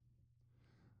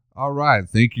All right.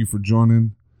 Thank you for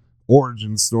joining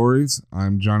Origin Stories.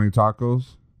 I'm Johnny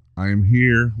Tacos. I am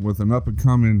here with an up and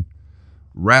coming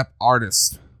rap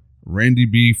artist,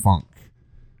 Randyb Funk.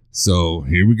 So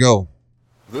here we go.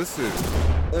 This is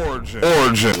Origin.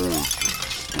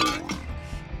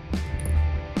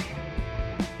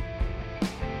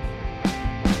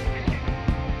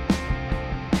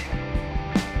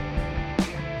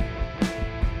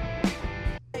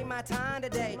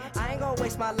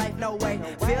 My life, no way.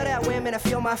 Feel that wind and I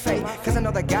feel my fate. Cause I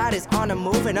know that God is on the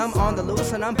move and I'm on the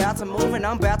loose and I'm about to move and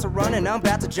I'm about to run and I'm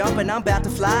about to jump and I'm about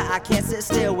to fly. I can't sit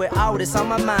still with all this on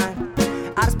my mind.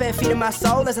 I just been feeding my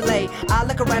soul as a lay. I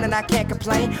look around and I can't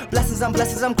complain. Blessings,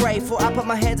 I'm grateful. I put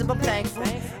my hands up, I'm thankful.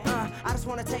 I just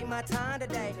wanna take my time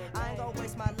today. I ain't gonna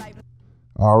waste my life.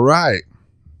 All right.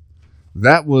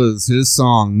 That was his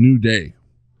song, New Day.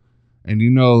 And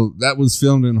you know, that was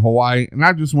filmed in Hawaii. And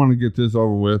I just want to get this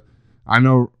over with. I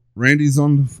know Randy's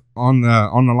on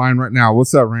the line right now.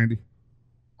 What's up, Randy?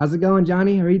 How's it going,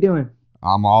 Johnny? How are you doing?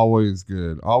 I'm always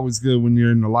good. Always good when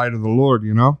you're in the light of the Lord,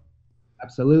 you know?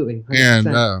 Absolutely. 100%.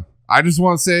 And I just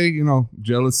want to say, you know,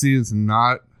 jealousy is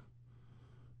not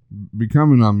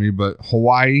becoming on me, but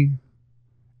Hawaii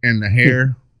and the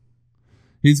hair.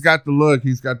 He's got the look.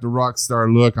 He's got the rock star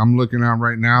look. I'm looking at him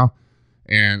right now.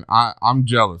 And I'm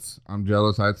jealous.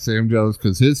 I'd say I'm jealous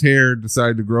because his hair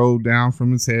decided to grow down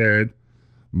from his head.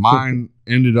 Mine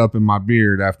ended up in my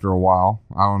beard after a while.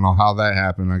 I don't know how that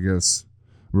happened. I guess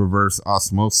reverse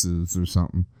osmosis or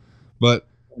something. But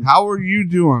how are you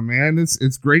doing, man?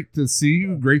 It's great to see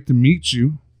you. Great to meet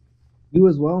you. You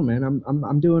as well, man.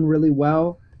 I'm doing really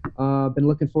well. Been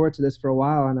looking forward to this for a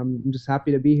while, and I'm just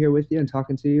happy to be here with you and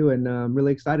talking to you, and I'm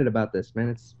really excited about this, man.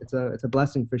 It's a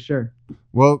blessing for sure.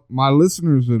 Well, my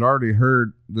listeners had already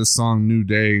heard this song "New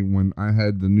Day" when I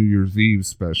had the New Year's Eve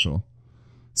special.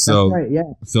 So, that's right,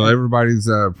 yeah. So everybody's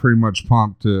pretty much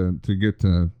pumped to get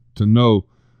to know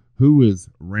who is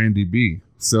Randyb.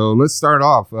 So let's start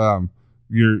off.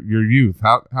 Your youth.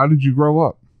 How did you grow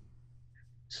up?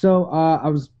 So I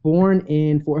was born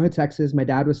in Fort Hood, Texas. My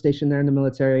dad was stationed there in the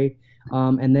military.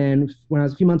 And then when I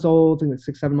was a few months old, I think like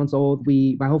 6, 7 months old,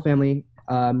 my whole family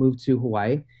moved to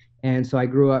Hawaii. And so I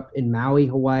grew up in Maui,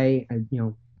 Hawaii,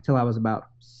 till I was about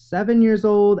 7 years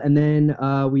old. And then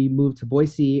we moved to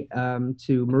Boise,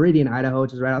 to Meridian, Idaho,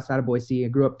 which is right outside of Boise. I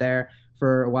grew up there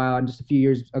for a while. And just a few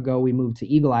years ago, we moved to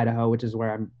Eagle, Idaho, which is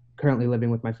where I'm currently living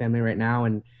with my family right now.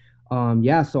 And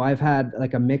so I've had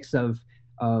like a mix of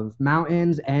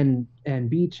mountains and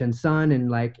beach and sun and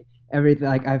like everything.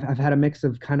 Like I've had a mix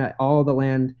of kind of all the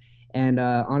land. And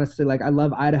honestly, like I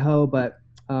love Idaho, but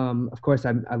of course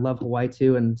I love Hawaii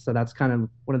too. And so that's kind of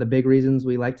one of the big reasons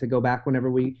we like to go back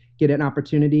whenever we get an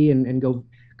opportunity and go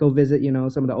visit,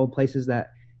 some of the old places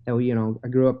that we, I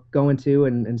grew up going to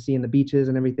and seeing the beaches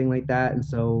and everything like that. And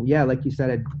so, yeah, like you said,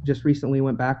 I just recently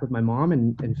went back with my mom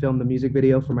and filmed the music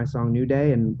video for my song New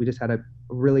Day. And we just had a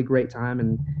really great time.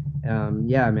 And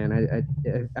yeah, man,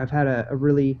 I've had a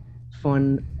really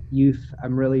fun youth.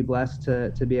 I'm really blessed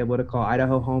to be able to call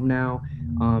Idaho home now,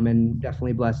 and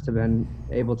definitely blessed to been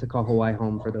able to call Hawaii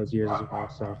home for those years as well.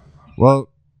 So, well,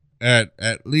 at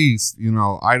least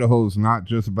Idaho's not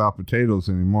just about potatoes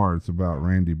anymore. It's about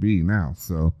Randyb now.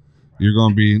 So you're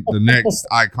going to be the next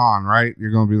icon, right?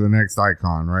 You're going to be the next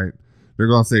icon, right? They're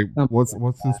going to say, what's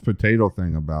this potato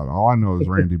thing about? All I know is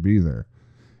Randyb there,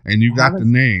 and you got the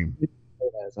name.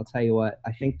 I'll tell you what,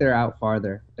 I think they're out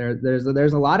farther. There's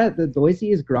a lot of the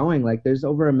Boise is growing. Like there's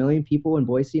over 1 million people in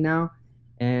Boise now,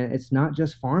 and it's not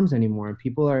just farms anymore. And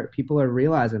people are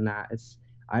realizing that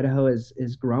Idaho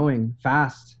is growing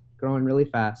fast, growing really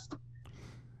fast.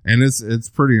 And it's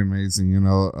pretty amazing,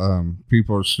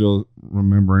 people are still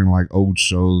remembering like old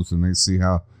shows and they see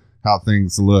how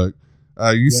things look.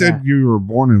 You said you were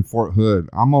born in Fort Hood.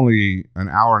 I'm only an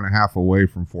hour and a half away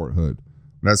from Fort Hood.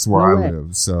 That's where I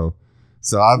live.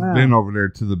 So I've been over there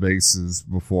to the bases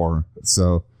before.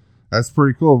 So that's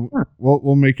pretty cool.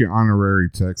 We'll make you honorary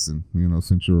Texan,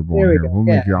 since you were born here. We'll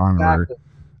make you honorary. Exactly.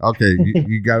 Okay,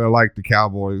 you gotta like the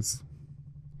Cowboys.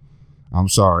 I'm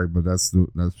sorry, but that's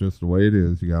just the way it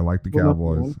is. You gotta like the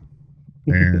Cowboys,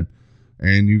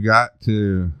 and you got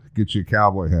to get you a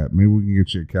cowboy hat. Maybe we can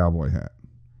get you a cowboy hat.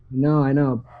 No, I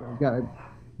know. I got it,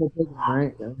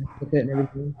 right? With it and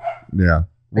everything. Yeah.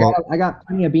 Well, I got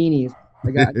plenty of beanies.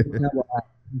 I got a cowboy hat.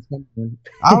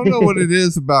 I don't know what it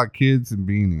is about kids and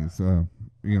beanies.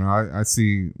 I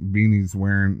see beanies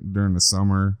wearing during the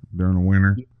summer, during the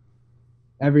winter.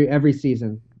 Every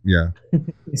season. Yeah.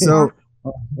 So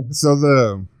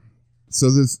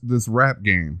this rap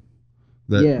game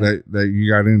that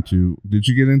you got into, did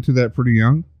you get into that pretty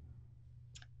young?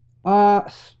 Uh,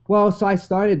 well, so I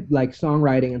started like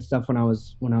songwriting and stuff when I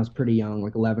was pretty young,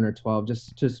 like 11 or 12.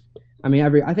 I mean,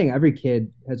 I think every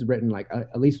kid has written like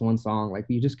at least one song. Like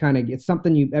you just kind of, it's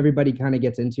something everybody kind of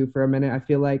gets into for a minute. I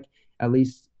feel like at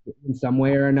least in some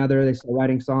way or another, they start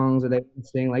writing songs or they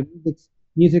sing. Like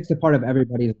music's a part of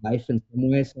everybody's life in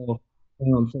some way. So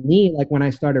for me, like when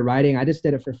I started writing, I just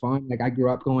did it for fun. Like I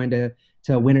grew up going to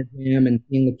Winter Jam and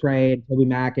seeing the Parade, Toby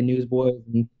Mac and Newsboys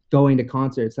and going to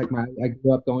concerts. Like I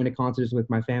grew up going to concerts with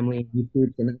my family, youth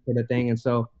groups, and that sort of thing. And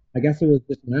so I guess it was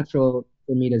just natural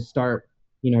for me to start,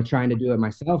 trying to do it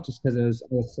myself, just because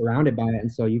I was surrounded by it.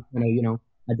 And so you kind of,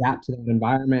 adapt to that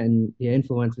environment and the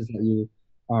influences that you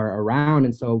are around.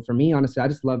 And so for me, honestly, I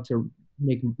just love to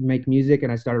make music,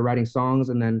 and I started writing songs.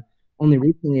 And then only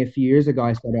recently, a few years ago,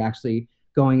 I started actually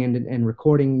going in and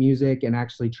recording music and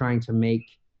actually trying to make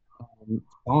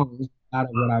songs out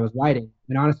of what I was writing.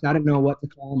 And honestly, I didn't know what to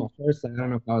call them at first. Like, I don't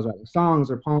know if I was writing songs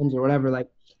or poems or whatever. Like,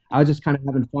 I was just kind of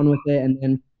having fun with it. And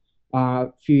then a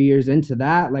few years into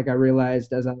that, like I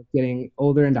realized as I was getting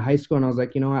older into high school, and I was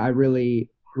like, I really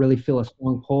feel a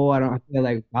strong pull. I feel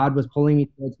like God was pulling me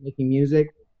towards making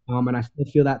music. And I still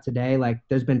feel that today. Like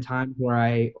there's been times where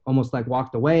I almost like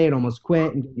walked away and almost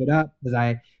quit and gave it up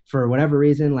because for whatever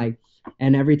reason, like,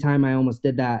 and every time I almost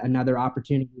did that, another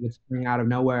opportunity would spring out of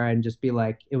nowhere and just be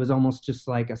like, it was almost just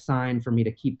like a sign for me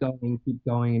to keep going,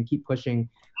 and keep pushing,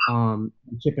 and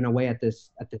chipping away at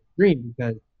this dream,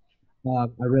 because I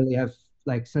really have,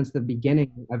 like, since the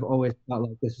beginning, I've always felt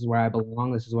like this is where I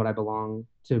belong. This is what I belong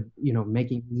to,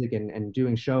 making music and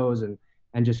doing shows and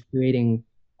just creating,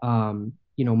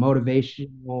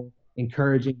 motivational,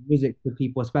 encouraging music for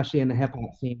people, especially in the hip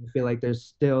hop scene. I feel like there's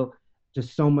still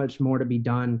just so much more to be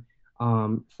done,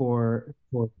 for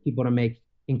people to make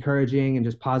encouraging and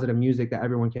just positive music that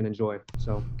everyone can enjoy.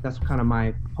 So that's kind of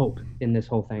my hope in this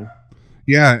whole thing.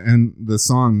 Yeah, and the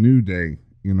song New Day,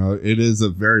 it is a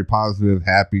very positive,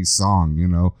 happy song,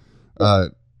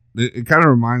 it kind of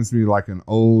reminds me like an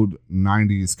old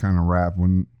 90s kind of rap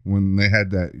when they had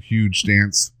that huge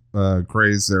dance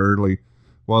craze, the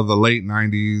late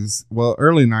 90s,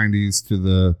 early 90s to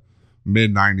the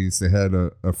mid 90s. They had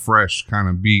a fresh kind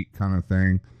of beat kind of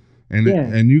thing. And Yeah.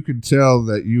 And you could tell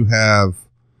that you have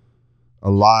a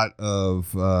lot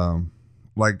of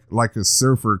like a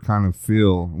surfer kind of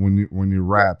feel when you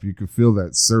rap. You could feel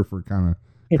that surfer kind of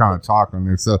talk on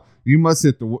there. So you must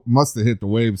have hit the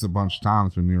waves a bunch of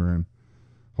times when you were in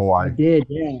I Hawaii. did,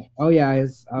 yeah. Oh yeah,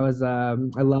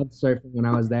 I loved surfing when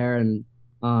I was there, and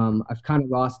I've kind of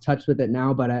lost touch with it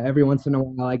now, but every once in a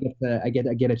while I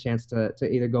get a chance to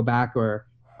either go back or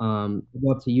go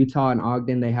up to Utah and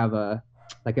Ogden. They have an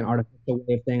artificial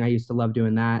wave thing. I used to love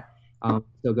doing that.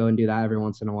 Still go and do that every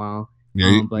once in a while.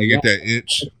 Yeah, But you yeah, get that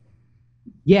itch.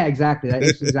 yeah, exactly.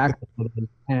 It's exactly what it is.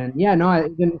 And yeah,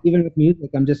 no, even with music,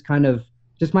 I'm just kind of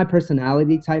just my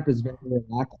personality type is very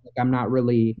relaxed. Like I'm not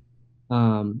really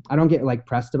I don't get like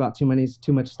pressed about too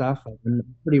much stuff. Like, I'm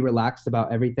pretty relaxed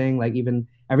about everything. Like even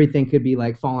everything could be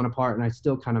like falling apart and I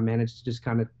still kind of manage to just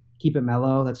kind of keep it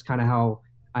mellow. That's kind of how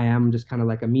I am, just kind of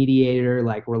like a mediator,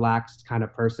 like relaxed kind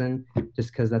of person,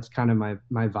 just because that's kind of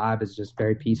my vibe is just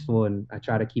very peaceful, and I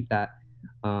try to keep that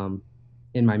um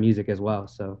in my music as well.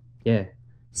 So yeah.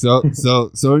 So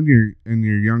in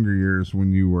your younger years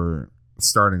when you were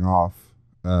starting off,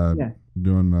 Yeah.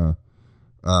 doing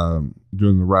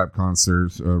doing the rap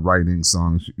concerts, writing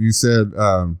songs, you said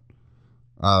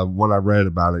what I read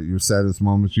about it, your saddest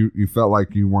moments, you felt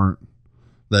like you were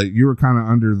kind of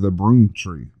under the broom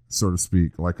tree, so to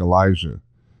speak, like Elijah,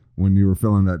 when you were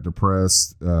feeling that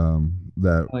depressed, Oh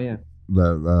yeah.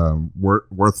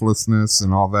 worthlessness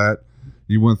and all that.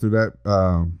 You went through that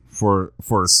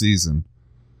for a season.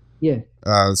 Yeah.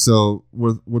 So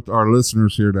with our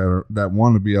listeners here that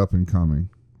want to be up and coming,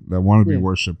 that want to be Yeah.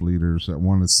 worship leaders, that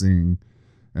want to sing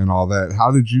and all that,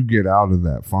 how did you get out of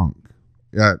that funk?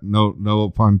 Yeah, no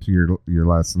pun to your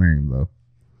last name though.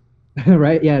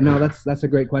 Right. Yeah. No, that's a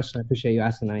great question. I appreciate you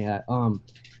asking that.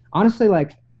 Honestly,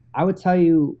 like I would tell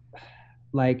you,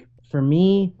 like for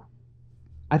me,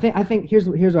 I think here's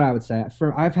what I would say.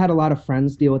 I've had a lot of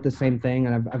friends deal with the same thing,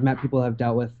 and I've met people who have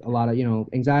dealt with a lot of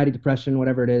anxiety, depression,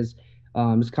 whatever it is.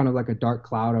 It's kind of like a dark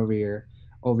cloud over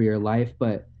your life.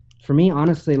 But for me,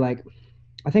 honestly, like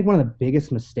I think one of the biggest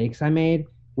mistakes I made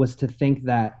was to think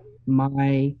that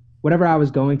my whatever I was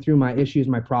going through, my issues,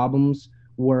 my problems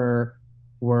were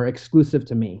exclusive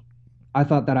to me. I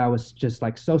thought that I was just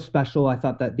like so special. I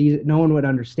thought that these no one would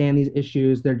understand these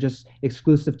issues. They're just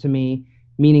exclusive to me,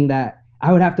 meaning that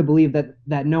I would have to believe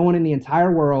that no one in the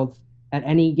entire world at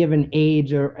any given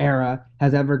age or era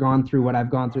has ever gone through what I've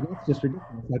gone through. That's just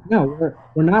ridiculous. Like, no,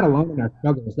 we're not alone in our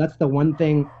struggles. That's the one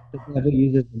thing the devil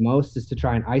uses the most, is to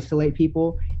try and isolate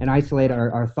people and isolate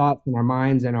our thoughts and our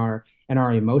minds and our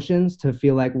emotions, to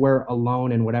feel like we're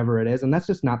alone in whatever it is. And that's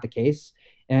just not the case.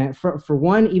 And for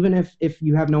one, even if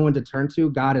you have no one to turn to,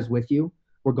 God is with you,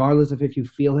 regardless of if you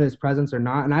feel his presence or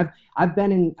not. And I've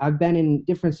been in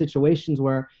different situations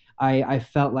where I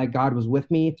felt like God was with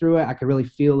me through it. I could really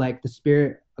feel like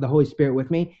the Holy Spirit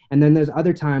with me. And then there's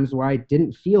other times where I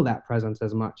didn't feel that presence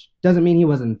as much. Doesn't mean he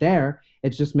wasn't there.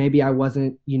 It's just maybe I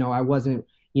wasn't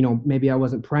maybe I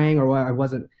wasn't praying, or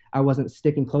I wasn't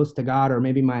sticking close to God, or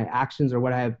maybe my actions or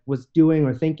what I was doing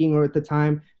or thinking or at the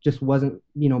time just wasn't,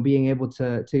 being able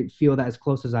to feel that as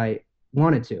close as I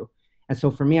wanted to. And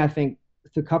so for me, I think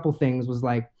a couple things was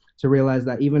like, to realize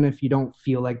that even if you don't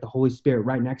feel like the Holy Spirit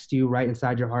right next to you, right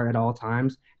inside your heart at all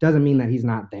times, doesn't mean that he's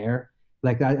not there.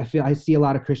 Like I see a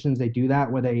lot of Christians, they do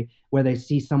that where they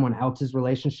see someone else's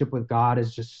relationship with God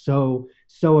is just so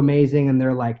amazing, and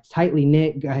they're like tightly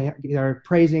knit, they're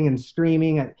praising and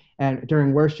screaming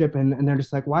during worship, and they're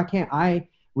just like, why can't I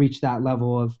reach that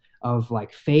level of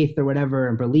like faith or whatever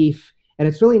and belief? And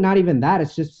it's really not even that.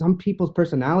 It's just some people's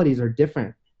personalities are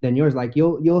different than yours. Like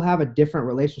you'll have a different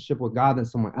relationship with God than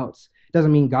someone else. It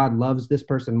doesn't mean God loves this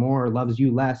person more or loves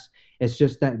you less. It's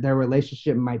just that their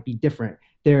relationship might be different.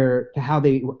 How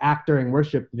they act during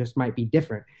worship just might be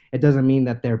different. It doesn't mean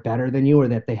that they're better than you or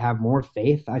that they have more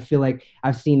faith. I feel like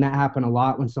I've seen that happen a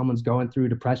lot when someone's going through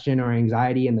depression or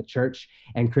anxiety in the church,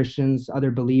 and Christians,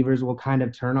 other believers, will kind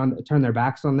of turn their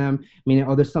backs on them, meaning,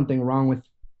 oh, there's something wrong with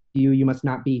you. You must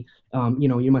not be,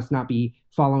 you must not be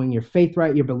following your faith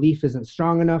right. Your belief isn't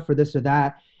strong enough for this or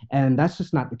that. And that's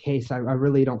just not the case. I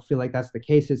really don't feel like that's the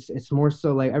case. It's more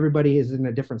so like everybody is in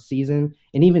a different season.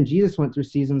 And even Jesus went through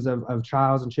seasons of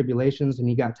trials and tribulations, and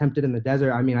he got tempted in the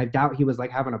desert. I mean, I doubt he was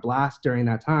like having a blast during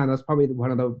that time. That's probably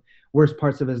one of the worst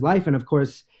parts of his life. And of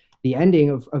course, the ending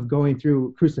of going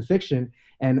through crucifixion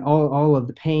and all of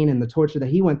the pain and the torture that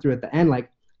he went through at the end,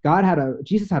 like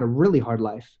Jesus had a really hard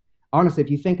life. Honestly,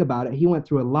 if you think about it, he went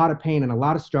through a lot of pain and a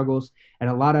lot of struggles and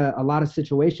a lot of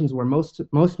situations where most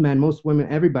men, most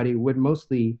women, everybody would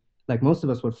mostly, like most of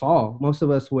us would fall. Most of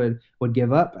us would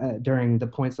give up during the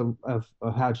points of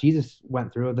how Jesus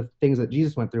went through, the things that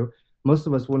Jesus went through. Most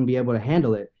of us wouldn't be able to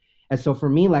handle it. And so for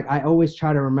me, like I always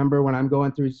try to remember when I'm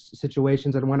going through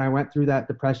situations and when I went through that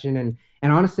depression,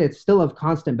 and honestly, it's still a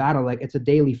constant battle. Like it's a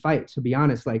daily fight, to be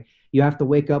honest. Like you have to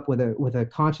wake up with a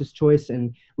conscious choice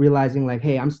and realizing like,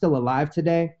 hey, I'm still alive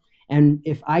today. And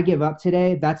if I give up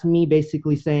today, that's me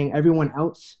basically saying everyone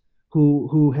else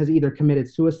who has either committed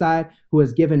suicide, who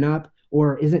has given up,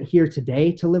 or isn't here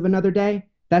today to live another day,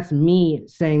 that's me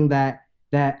saying that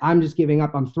I'm just giving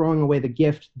up. I'm throwing away the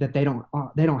gift that they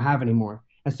don't have anymore.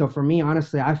 And so for me,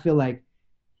 honestly, I feel like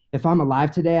if I'm alive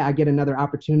today, I get another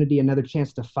opportunity, another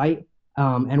chance to fight.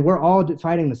 And we're all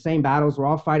fighting the same battles. We're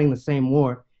all fighting the same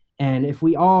war. And if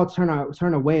we all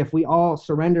turn away, if we all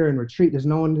surrender and retreat, there's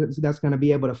no one that's going to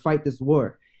be able to fight this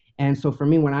war. And so for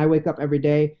me, when I wake up every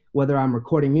day, whether I'm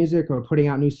recording music or putting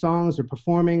out new songs or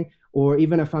performing, or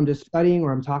even if I'm just studying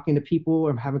or I'm talking to people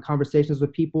or I'm having conversations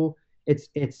with people, it's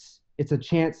a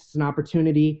chance, it's an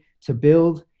opportunity to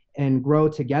build and grow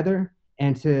together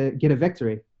and to get a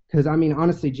victory. Because I mean,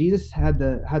 honestly, Jesus had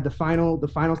the final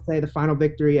say, the final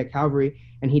victory at Calvary,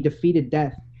 and he defeated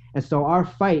death. And so our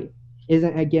fight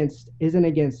isn't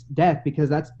against death, because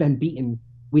that's been beaten.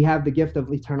 We have the gift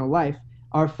of eternal life.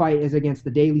 Our fight is against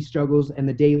the daily struggles and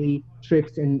the daily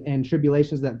tricks and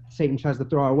tribulations that Satan tries to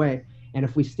throw our way. And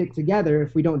if we stick together,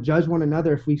 if we don't judge one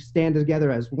another, if we stand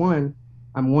together as one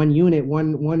unit,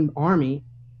 one army,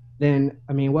 then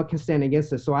I mean, what can stand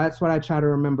against us? So that's what I try to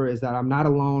remember, is that I'm not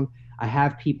alone. I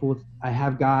have people, I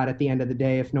have God. At the end of the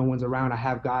day, if no one's around, I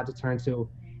have God to turn to.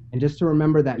 And just to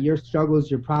remember that your struggles,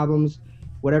 your problems,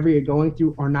 whatever you're going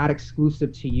through, are not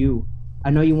exclusive to you. I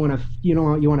know you want to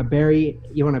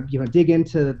dig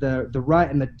into the rut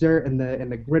and the dirt and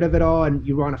the grit of it all, and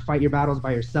you want to fight your battles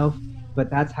by yourself, but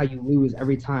that's how you lose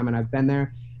every time. And I've been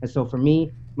there. And so for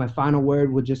me, my final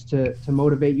word would just to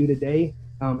motivate you today.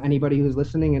 Anybody who's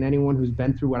listening and anyone who's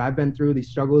been through what I've been through, these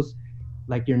struggles,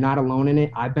 like you're not alone in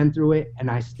it. I've been through it, and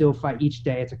I still fight each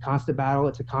day. It's a constant battle.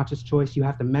 It's a conscious choice. You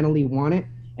have to mentally want it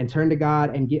and turn to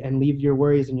God and leave your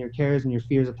worries and your cares and your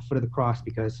fears at the foot of the cross,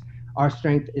 because our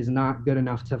strength is not good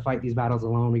enough to fight these battles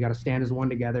alone. We got to stand as one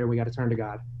together. We got to turn to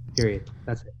God. Period.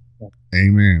 That's it. Yeah.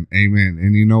 Amen. Amen.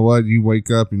 And you know what? You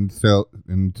wake up and tell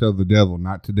the devil,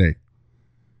 not today.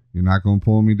 You're not going to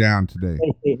pull me down today.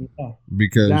 Yeah.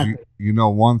 Because Exactly. you know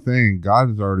one thing, God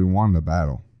has already won the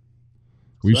battle.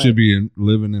 We should be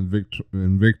living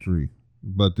in victory,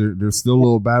 but there's still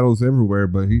little battles everywhere.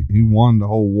 But he won the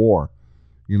whole war.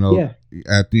 You know,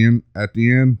 at the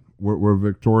end, we're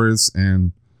victorious,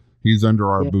 and he's under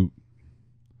our boot.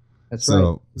 That's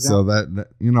right. Exactly. So that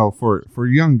you know, for a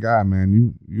young guy,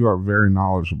 man, you are very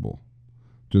knowledgeable.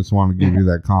 Just want to give you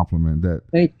that compliment. That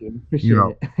thank you. Appreciate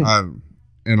it.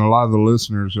 And a lot of the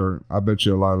listeners I bet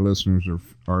you a lot of listeners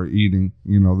are eating.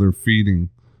 You know, they're feeding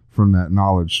from that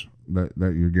knowledge that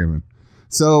you're giving.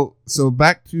 So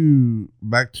back to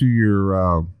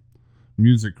your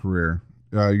music career.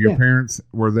 Your parents,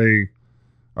 were they?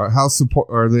 How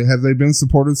have they been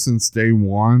supported since day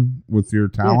one with your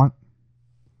talent?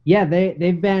 Yeah,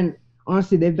 they've been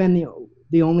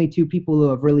the only two people who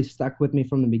have really stuck with me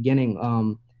from the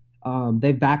beginning.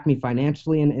 They've backed me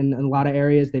financially in a lot of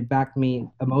areas. They've backed me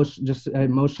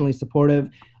emotionally supportive.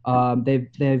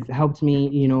 They've helped me,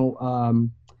 you know,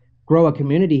 grow a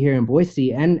community here in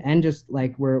Boise, and just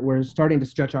like we're starting to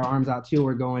stretch our arms out too.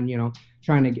 We're going, you know,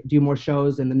 trying to do more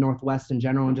shows in the Northwest in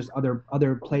general, and just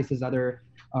other places, other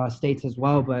states as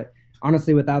well. But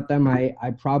honestly, without them, I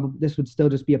probably, this would still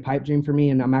just be a pipe dream for me.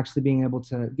 And I'm actually being able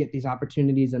to get these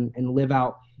opportunities and live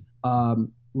out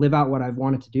what I've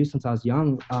wanted to do since I was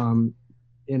young,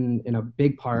 in a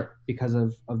big part because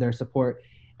of their support.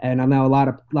 And I know a lot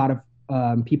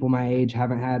of people my age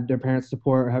haven't had their parents'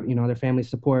 support, or have, you know, their family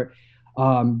support.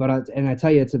 But I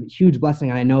tell you, it's a huge blessing.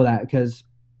 And I know that, because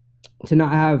to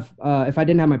not have, if I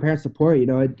didn't have my parents' support, you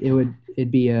know,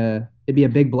 it'd be a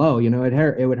big blow. You know,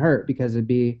 it would hurt, because it'd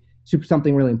be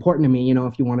something really important to me. You know,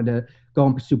 if you wanted to go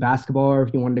and pursue basketball, or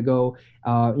if you wanted to go,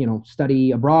 you know,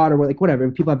 study abroad, or like whatever.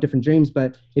 People have different dreams,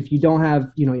 but if you don't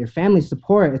have, you know, your family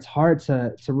support, it's hard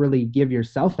to really give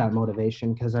yourself that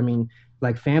motivation. Because I mean,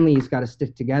 like, family's got to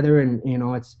stick together, and you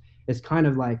know, it's kind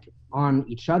of like on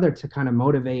each other to kind of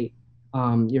motivate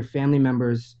your family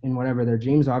members in whatever their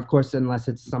dreams are. Of course, unless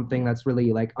it's something that's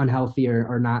really like unhealthy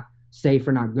or not safe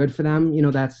or not good for them, you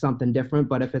know, that's something different.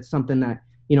 But if it's something that,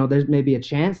 you know, there's maybe a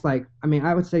chance, like, I mean,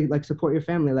 I would say, like, support your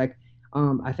family. Like,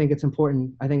 I think it's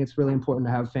important. I think it's really important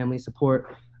to have family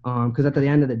support, because at the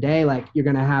end of the day, like, you're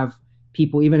going to have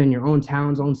people, even in your own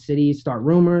towns, own cities, start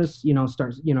rumors, you know,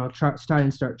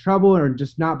 start trouble, or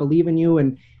just not believe in you.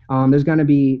 And there's going to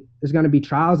be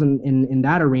trials in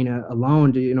that arena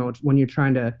alone. You know, when you're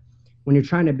trying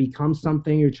to become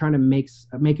something, you're trying to make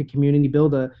a community,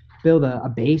 build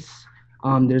a base.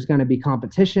 There's going to be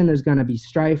competition, there's going to be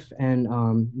strife, and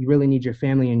you really need your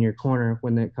family in your corner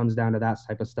when it comes down to that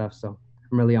type of stuff. So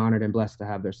I'm really honored and blessed to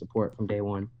have their support from day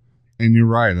one. And you're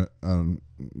right.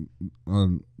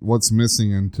 What's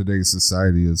missing in today's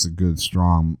society is a good,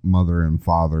 strong mother and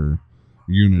father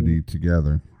unity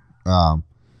together.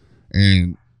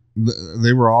 And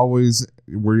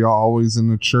were y'all always in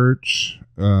the church,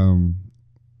 the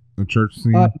church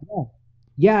scene?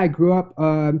 Yeah, I grew up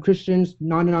Christians,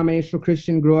 non-denominational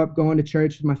Christian, grew up going to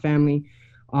church with my family.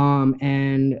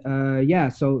 Yeah,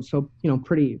 so you know,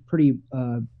 pretty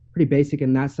basic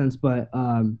in that sense. But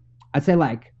I'd say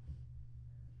like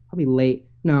probably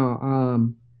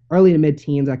early to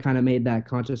mid-teens, I kind of made that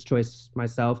conscious choice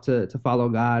myself to follow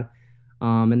God.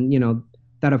 And you know,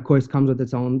 that of course comes with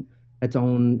its own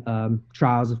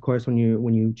trials, of course, when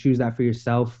you choose that for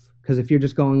yourself. Because if you're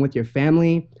just going with your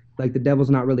family, like, the devil's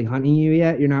not really hunting you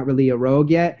yet. You're not really a rogue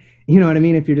yet. You know what I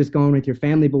mean? If you're just going with your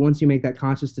family. But once you make that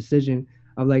conscious decision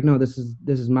of like, no, this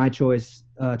is my choice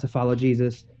to follow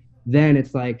Jesus, then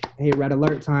it's like, hey, red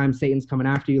alert time. Satan's coming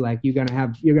after you. Like, you're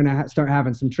gonna start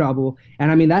having some trouble.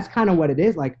 And I mean, that's kind of what it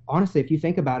is. Like, honestly, if you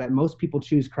think about it, most people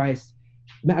choose Christ.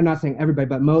 I'm not saying everybody,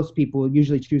 but most people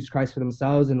usually choose Christ for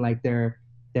themselves in like their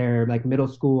like middle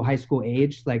school, high school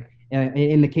age. Like,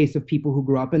 in the case of people who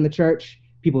grew up in the church.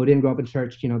 People who didn't grow up in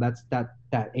church, you know,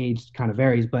 that age kind of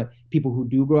varies. But people who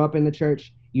do grow up in the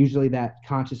church, usually that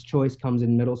conscious choice comes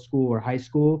in middle school or high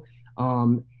school.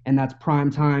 And that's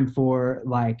prime time for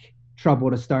like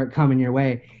trouble to start coming your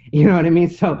way. You know what I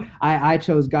mean? So I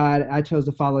chose God. I chose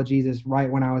to follow Jesus right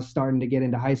when I was starting to get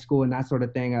into high school and that sort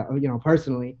of thing, you know,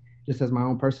 personally, just as my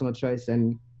own personal choice.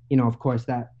 And, you know, of course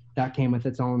that came with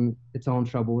its own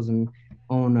troubles and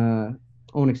own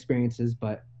experiences,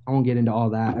 but I won't get into all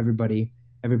that.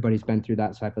 Everybody's been through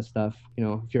that type of stuff. You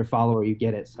know, if you're a follower, you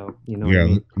get it. So, you know. Yeah, what I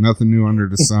mean? Nothing new under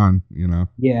the sun, you know.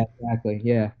 Yeah, exactly.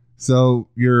 Yeah. So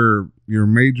your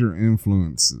major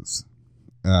influences.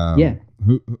 Yeah.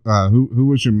 Who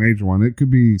was your major one? It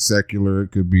could be secular, it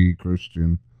could be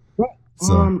Christian. Right.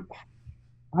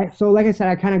 So like I said,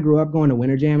 I kind of grew up going to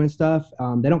Winter Jam and stuff.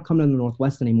 They don't come to the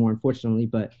Northwest anymore, unfortunately,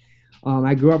 but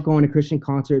I grew up going to Christian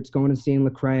concerts, going and seeing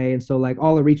Lecrae, and so like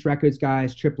all the Reach Records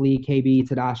guys, Trip Lee, KB,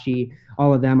 Tadashi,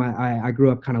 all of them. I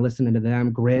grew up kind of listening to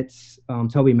them. Grits,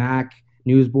 Toby Mac,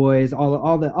 Newsboys,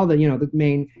 all the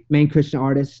the main Christian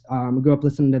artists. I grew up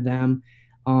listening to them,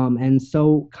 and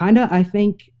so kind of I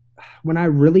think when I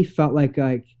really felt like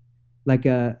an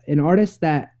artist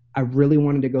that I really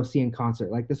wanted to go see in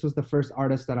concert. Like this was the first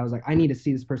artist that I was like, I need to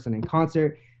see this person in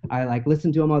concert. I like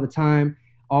listen to him all the time.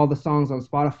 All the songs on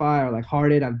Spotify are like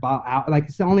hearted. I've bought out, like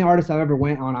it's the only artist I've ever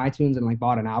went on iTunes and like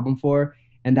bought an album for.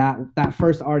 And that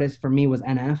first artist for me was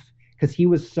NF, because he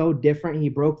was so different. He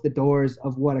broke the doors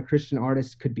of what a Christian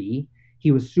artist could be.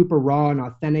 He was super raw and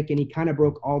authentic, and he kind of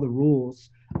broke all the rules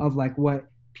of like what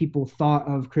people thought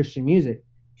of Christian music.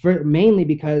 Mainly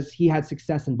because he had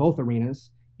success in both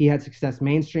arenas. He had success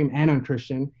mainstream and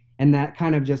unchristian, and that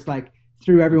kind of just like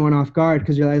threw everyone off guard,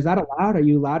 because you're like, is that allowed? Are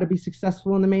you allowed to be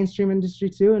successful in the mainstream industry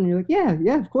too? And you're like,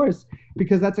 yeah, of course,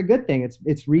 because that's a good thing.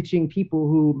 It's reaching people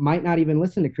who might not even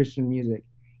listen to Christian music.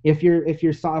 If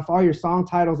all your song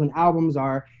titles and albums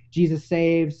are Jesus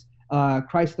Saves,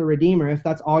 Christ the Redeemer, if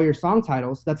that's all your song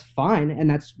titles, that's fine, and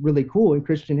that's really cool in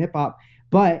Christian hip hop.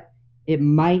 But it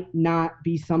might not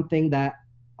be something that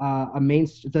a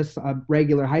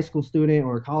regular high school student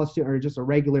or a college student or just a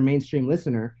regular mainstream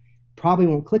listener probably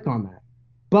won't click on that.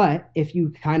 But if you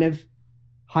kind of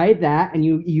hide that and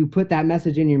you put that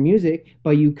message in your music,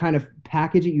 but you kind of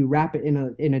package it, you wrap it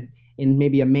in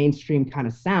maybe a mainstream kind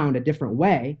of sound, a different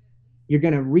way, you're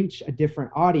going to reach a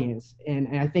different audience.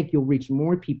 And I think you'll reach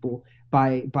more people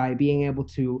by being able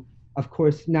to, of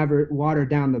course, never water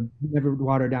down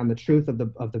the truth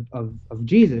of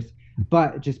Jesus,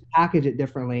 but just package it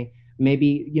differently.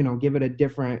 Maybe, give it a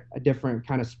different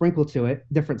kind of sprinkle to it,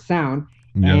 different sound.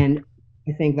 Yeah. And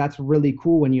I think that's really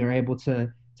cool when you're able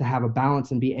to have a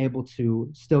balance and be able to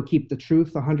still keep the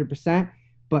truth 100%,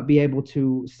 but be able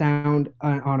to sound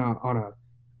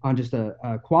on just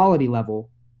a quality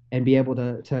level, and be able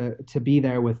to be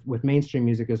there with mainstream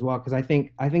music as well. Because I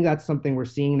think that's something we're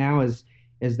seeing now is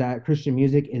that Christian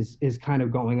music is kind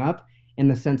of going up in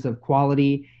the sense of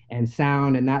quality and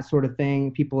sound and that sort of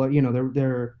thing. People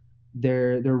are,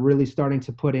 they're really starting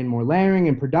to put in more layering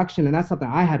and production, and that's something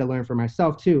I had to learn for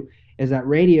myself too. Is that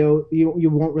radio, you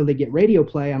won't really get radio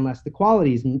play unless the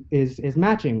quality is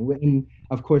matching. And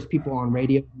of course, people on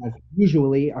radio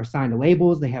usually are signed to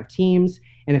labels, they have teams,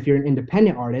 and if you're an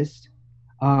independent artist,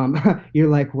 you're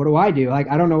like, what do I do? Like,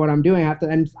 I don't know what I'm doing.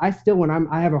 And I still,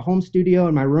 I have a home studio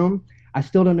in my room, I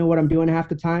still don't know what I'm doing half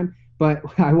the time, but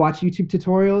I watch YouTube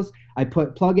tutorials, I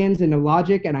put plugins into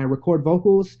Logic, and I record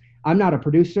vocals. I'm not a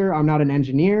producer, I'm not an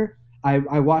engineer. I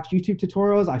watch YouTube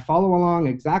tutorials, I follow along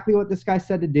exactly what this guy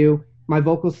said to do. My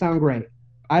vocals sound great.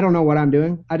 I don't know what I'm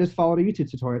doing. I just followed a YouTube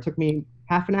tutorial. It took me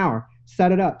half an hour,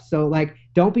 set it up. So like,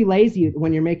 don't be lazy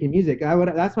when you're making music.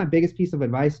 That's my biggest piece of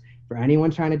advice for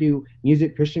anyone trying to do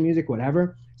music, Christian music,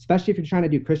 whatever, especially if you're trying to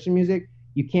do Christian music.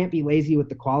 You can't be lazy with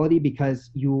the quality, because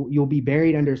you'll be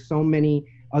buried under so many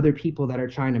other people that are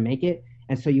trying to make it.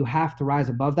 And so you have to rise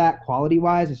above that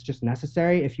quality-wise. It's just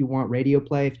necessary if you want radio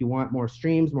play, if you want more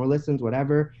streams, more listens,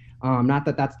 whatever. Not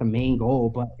that that's the main goal,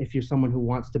 but if you're someone who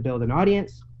wants to build an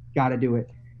audience, got to do it.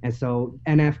 And so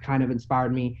NF kind of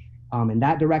inspired me in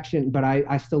that direction. But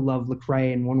I still love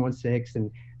Lecrae and 116,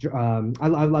 and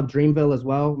I love Dreamville as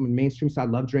well. On the mainstream side,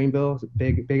 I love Dreamville. It's a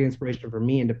big inspiration for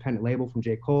me. Independent label from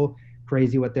J. Cole.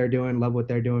 Crazy what they're doing. Love what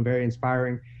they're doing. Very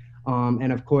inspiring.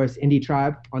 And of course, Indie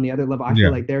Tribe on the other level. I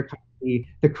feel like they're kind of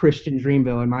the Christian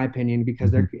Dreamville, in my opinion,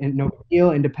 because they're no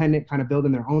deal, independent, kind of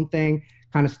building their own thing,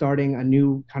 kind of starting a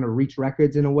new kind of Reach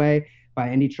Records in a way by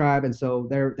Indie Tribe. And so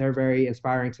they're very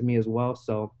inspiring to me as well.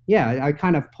 So yeah, I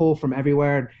kind of pull from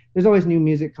everywhere. There's always new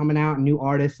music coming out and new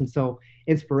artists. And so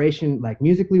inspiration, like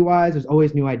musically wise, there's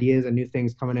always new ideas and new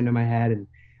things coming into my head. And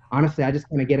honestly, I just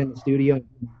kind of get in the studio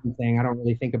and thing. I don't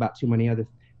really think about too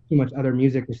much other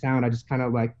music or sound. I just kind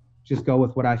of like just go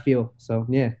with what I feel. So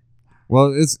yeah.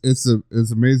 Well,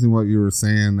 it's amazing what you were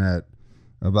saying that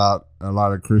about a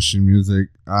lot of Christian music.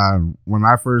 When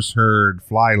I first heard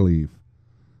Flyleaf,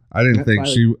 I didn't think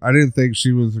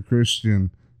she was a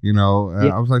Christian. I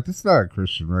was like, this is not a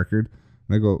Christian record.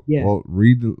 And I go, well,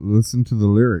 listen to the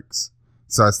lyrics.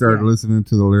 So I started listening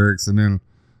to the lyrics, and then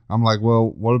I'm like,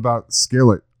 well, what about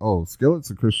Skillet? Oh, Skillet's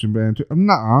a Christian band too.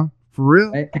 Nuh-uh. For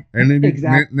real? And then,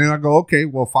 then I go, okay,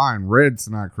 well, fine. Red's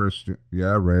not Christian.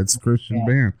 Yeah, Red's a Christian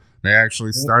band. They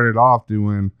actually started off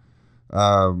doing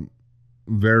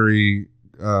very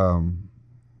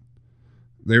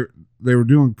they were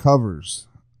doing covers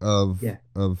of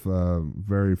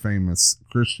very famous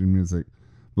Christian music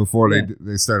before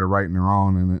they started writing their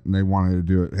own, and they wanted to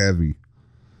do it heavy.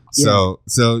 So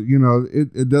you know,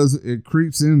 it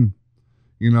creeps in.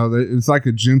 You know, it's like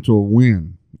a gentle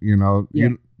wind. You know,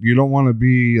 you don't want to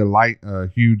be a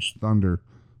huge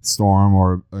thunderstorm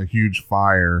or a huge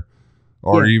fire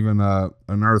or even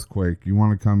an earthquake. You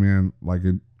want to come in like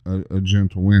a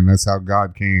gentle wind. That's how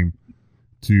God came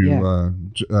to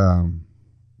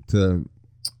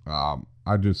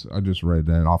I just read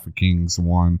that off of Kings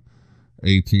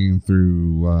 1:18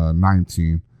 through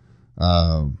 19.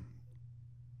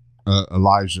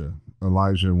 Elijah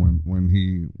when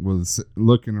he was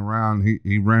looking around,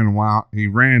 he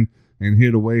ran and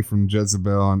hid away from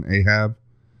Jezebel and Ahab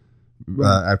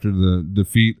after the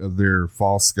defeat of their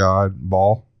false god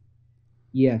Baal.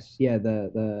 Yes,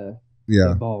 the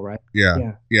Baal, right?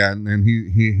 Yeah. And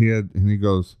he hid, and he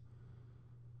goes.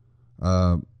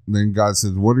 Then God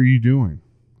says, "What are you doing?"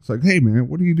 It's like, "Hey man,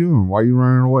 what are you doing? Why are you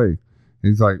running away?"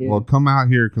 He's like, "Well, come out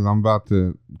here because I'm about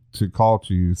to call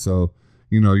to you." So,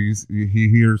 you know, he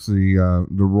hears the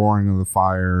roaring of the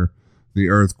fire, the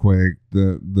earthquake,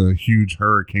 the huge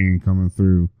hurricane coming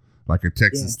through like a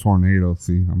Texas tornado.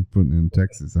 See, I'm putting in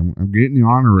Texas. I'm getting the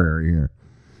honorary here.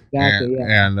 Exactly.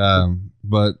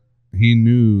 But he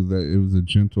knew that it was a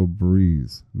gentle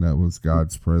breeze that was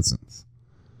God's presence,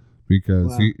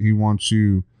 because he wants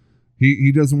you.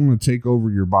 He doesn't want to take over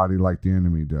your body like the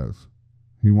enemy does.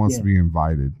 He wants to be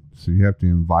invited, so you have to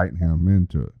invite him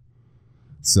into it.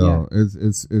 So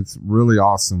it's really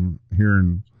awesome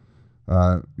hearing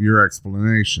your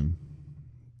explanation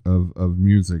of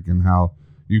music and how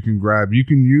you can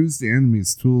use the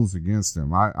enemy's tools against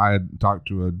him. I had talked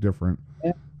to a different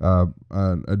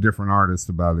artist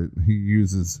about it. He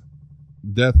uses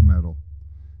death metal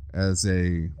as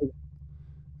a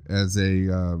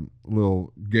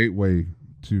little gateway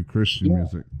to Christian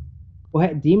music.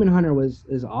 Well, Demon Hunter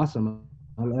is awesome.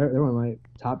 They're one of my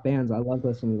top bands. I love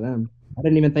listening to them. I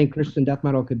didn't even think Christian death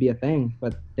metal could be a thing,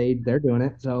 but they're doing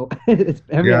it. So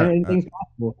anything's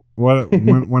possible. Well,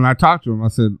 when I talked to him, I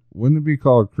said, "Wouldn't it be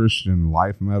called Christian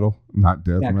life metal, not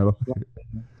death metal?"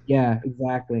 Yeah,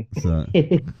 exactly.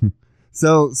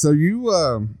 So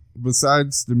you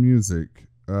besides the music,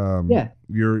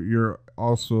 you're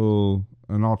also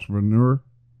an entrepreneur.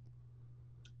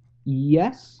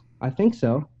 Yes, I think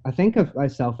so. I think of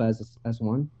myself as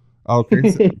one. Okay,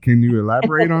 so can you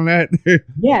elaborate on that?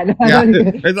 Yeah.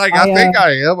 It's like I think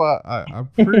I am. I'm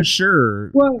pretty sure.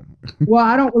 Well,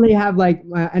 I don't really have like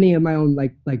any of my own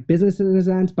like businesses in a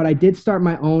sense, but I did start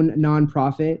my own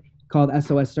nonprofit called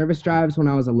SOS Service Drives when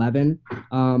I was 11,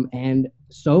 and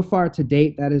so far to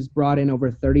date, that has brought in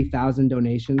over 30,000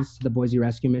 donations to the Boise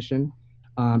Rescue Mission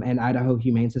and Idaho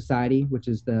Humane Society, which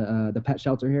is the pet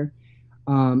shelter here.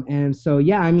 And so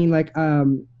I mean, like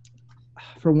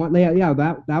for one,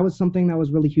 that was something that was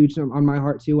really huge on my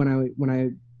heart too. When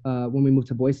we moved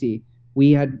to Boise,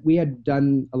 we had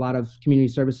done a lot of community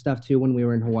service stuff too when we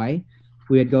were in Hawaii.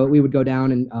 We would go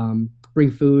down and bring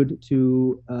food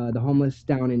to the homeless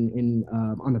down in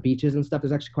on the beaches and stuff.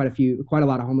 There's actually quite a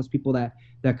lot of homeless people that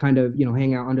kind of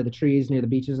hang out under the trees near the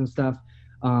beaches and stuff.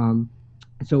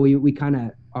 So we kind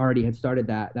of already had started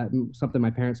that something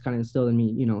my parents kind of instilled in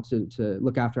me, to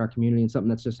look after our community, and something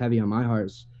that's just heavy on my heart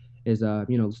is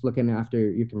just looking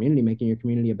after your community, making your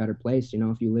community a better place.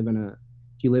 If you live in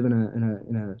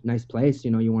a nice place,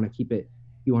 you want to keep it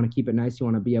nice. You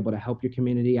want to be able to help your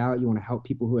community out. You want to help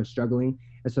people who are struggling.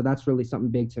 And so that's really something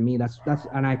big to me. That's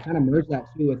and I kind of merged that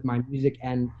too with my music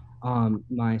and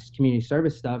my community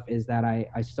service stuff, is that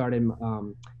I started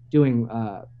doing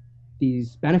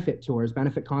these benefit tours,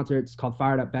 benefit concerts called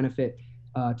Fired Up Benefit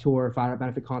Tour, Fired Up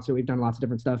Benefit Concert. We've done lots of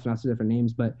different stuff, lots of different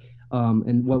names, but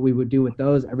and what we would do with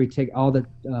those, all the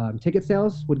ticket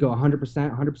sales would go 100%.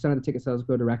 100% of the ticket sales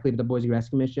go directly to the Boise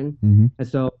Rescue Mission. Mm-hmm. And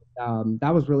so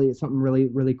that was really something really,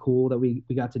 really cool that we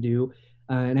got to do.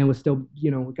 And it was still,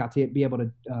 got to be able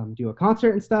to do a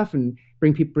concert and stuff and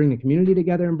bring the community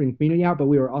together and bring the community out. But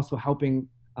we were also helping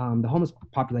the homeless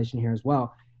population here as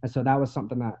well. And so that was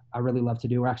something that I really love to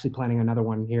do. We're actually planning another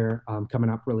one here coming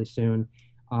up really soon.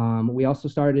 We also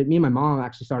me and my mom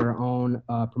actually started our own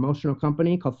promotional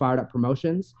company called Fired Up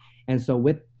Promotions. And so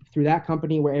through that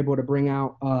company, we're able to bring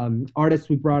out artists.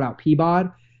 We brought out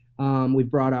Peabod. We've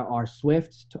brought out our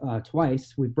Swift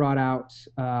twice. We've brought out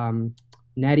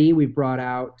Nettie. We've brought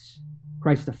out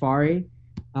Christafari.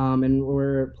 And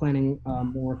we're planning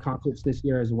more concerts this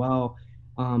year as well.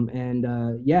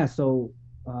 So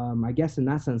I guess in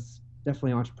that sense,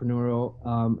 definitely entrepreneurial.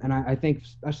 And I think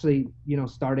especially,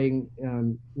 starting,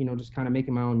 just kind of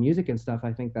making my own music and stuff,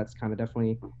 I think that's kind of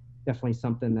definitely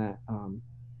something that,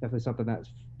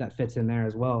 that fits in there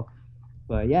as well.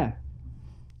 But yeah.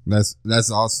 That's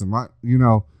awesome.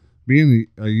 being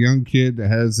a young kid that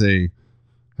has a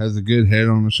good head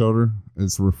on the shoulder,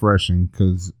 it's refreshing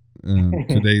because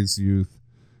today's youth,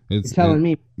 You're telling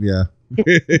me. Yeah.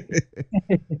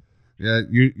 Yeah,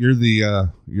 you're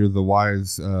the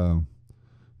wise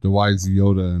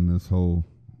Yoda in this whole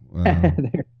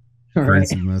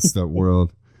crazy messed up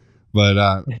world.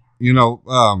 But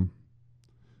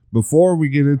before we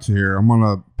get into here, I'm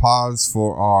gonna pause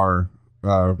for our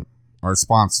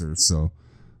sponsors. So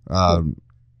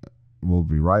we'll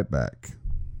be right back.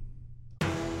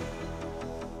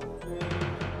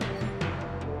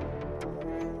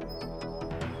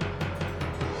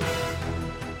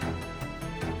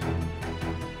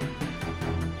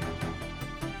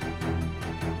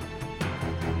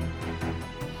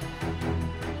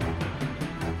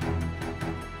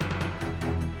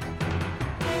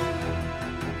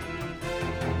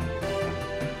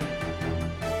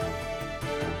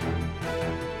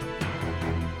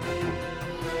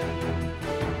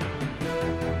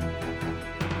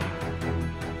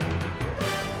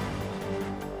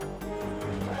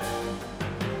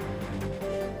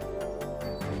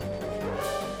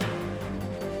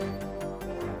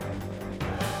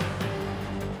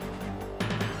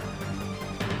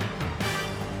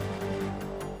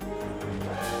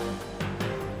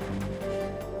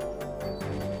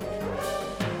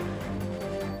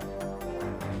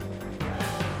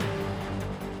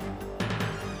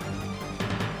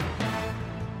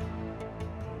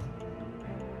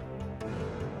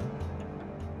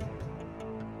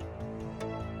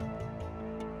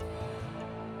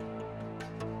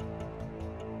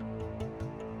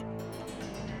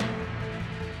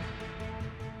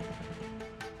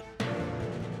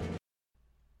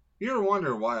 You ever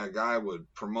wonder why a guy would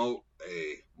promote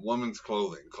a woman's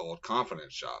clothing called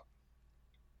Confidence Shop?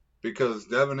 Because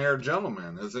Debonair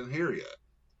Gentleman isn't here yet.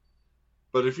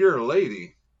 But if you're a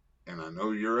lady, and I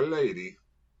know you're a lady,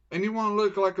 and you want to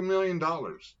look like $1 million,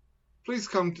 please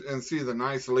come and see the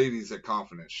nice ladies at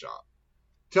Confidence Shop.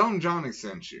 Tell them Johnny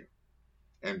sent you,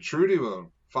 and Trudy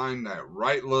will find that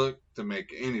right look to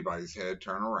make anybody's head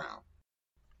turn around.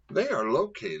 They are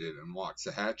located in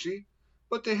Waxahachie,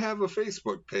 but they have a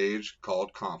Facebook page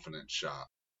called Confidence Shop.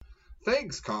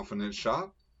 Thanks, Confidence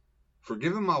Shop, for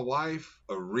giving my wife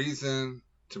a reason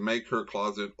to make her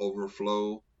closet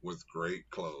overflow with great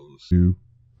clothes.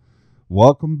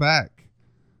 Welcome back.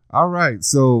 All right,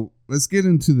 so let's get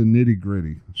into the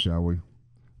nitty-gritty, shall we?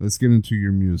 Let's get into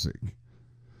your music.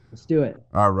 Let's do it.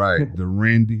 All right, the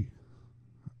Randy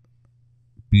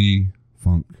B.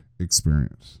 Funk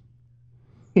Experience.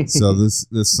 So this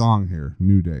song here,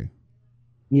 New Day.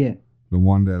 Yeah. The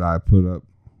one that I put up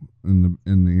in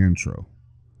the intro.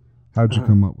 How'd you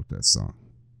come up with that song?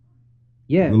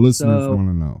 Yeah. The listeners want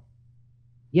to know.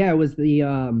 Yeah, it was the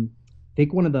I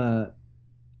think one of the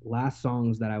last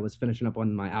songs that I was finishing up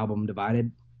on my album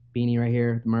Divided. Beanie right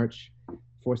here, the merch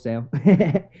for sale.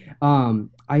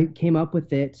 I came up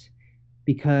with it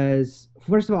because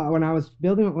first of all, when I was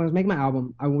making my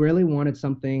album, I really wanted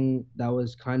something that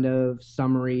was kind of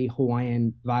summery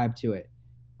Hawaiian vibe to it.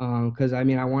 Because I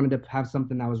wanted to have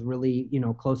something that was really,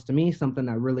 close to me, something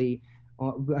that really,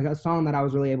 like a song that I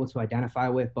was really able to identify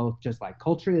with, both just like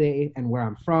culturally and where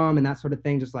I'm from and that sort of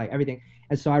thing, just like everything.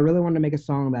 And so I really wanted to make a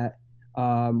song that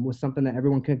was something that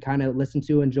everyone could kind of listen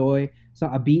to, enjoy. So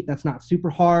a beat that's not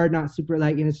super hard, not super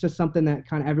and it's just something that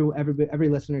kind of every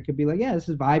listener could be like, yeah, this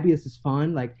is vibey, this is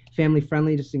fun, like family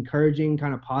friendly, just encouraging,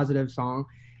 kind of positive song.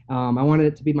 I wanted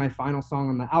it to be my final song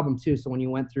on the album too. So when you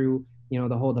went through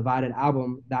the whole Divided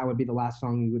album, that would be the last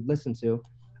song you would listen to,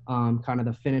 kind of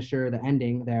the finisher, the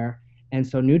ending there. And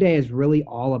so New Day is really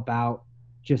all about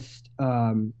just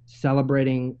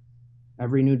celebrating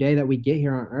every new day that we get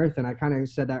here on Earth. And I kind of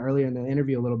said that earlier in the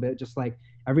interview a little bit, just like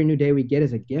every new day we get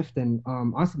is a gift. And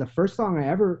honestly, the first song I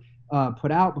ever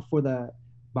put out before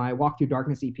my Walk Through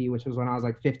Darkness EP, which was when I was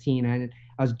like 15 and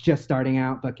I was just starting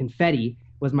out, but Confetti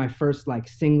was my first like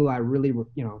single I really,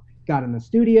 got in the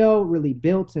studio, really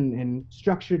built and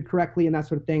structured correctly and that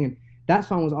sort of thing. And that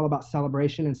song was all about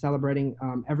celebration and celebrating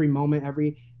every moment,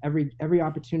 every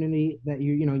opportunity that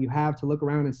you have to look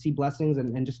around and see blessings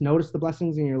and just notice the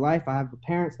blessings in your life. I have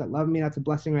parents that love me. That's a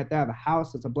blessing right there. I have a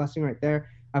house. That's a blessing right there.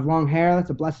 I have long hair.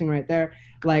 That's a blessing right there.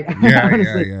 Like,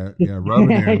 honestly, yeah. Rub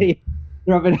it in.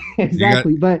 Rub it in.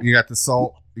 Exactly. But you got the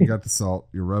salt.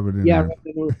 You're rubbing it in. Yeah.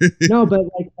 No, but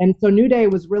and so New Day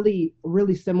was really,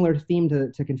 really similar theme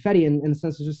to Confetti in the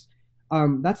sense of just,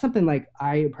 that's something like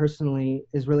I personally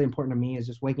is really important to me, is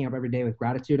just waking up every day with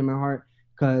gratitude in my heart.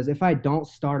 Because if I don't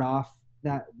start off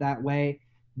that way,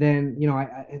 then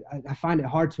I find it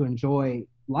hard to enjoy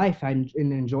life and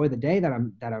enjoy the day that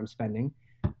I'm spending.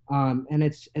 And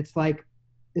it's like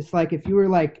it's like if you were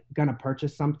like gonna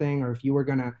purchase something, or if you were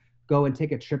gonna go and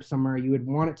take a trip somewhere, you would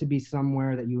want it to be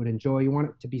somewhere that you would enjoy. You want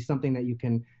it to be something that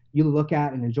you look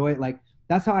at and enjoy it. Like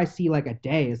that's how I see like a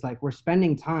day. It's like we're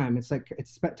spending time. It's like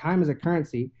time is a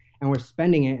currency, and we're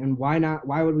spending it. And why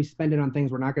would we spend it on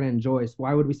things we're not going to enjoy? So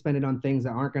why would we spend it on things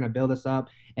that aren't going to build us up,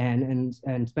 and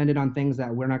spend it on things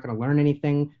that we're not going to learn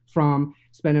anything from?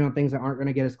 Spend it on things that aren't going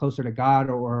to get us closer to God,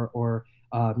 or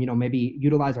maybe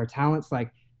utilize our talents.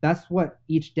 Like that's what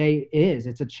each day is.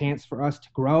 It's a chance for us to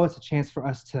grow. It's a chance for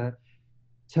us to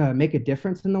make a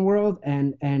difference in the world,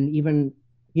 and even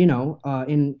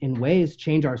in ways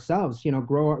change ourselves,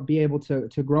 be able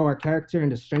to grow our character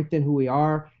and to strengthen who we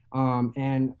are.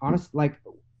 And honestly, like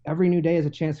every new day is a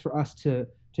chance for us to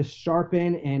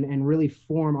sharpen and really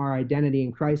form our identity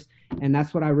in Christ. And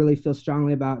that's what I really feel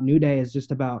strongly about. New Day is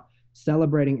just about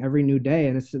celebrating every new day.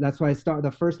 And that's why I start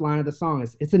the first line of the song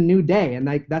is it's a new day. And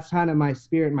like that's kind of my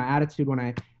spirit and my attitude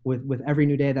when with every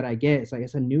new day that I get. It's like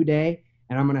it's a new day,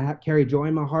 and I'm gonna carry joy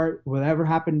in my heart. Whatever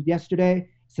happened yesterday,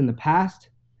 it's in the past.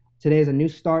 Today is a new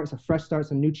start. It's a fresh start.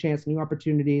 It's a new chance, new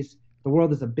opportunities. The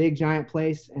world is a big, giant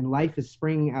place, and life is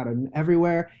springing out of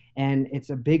everywhere. And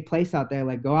it's a big place out there.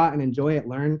 Like, go out and enjoy it,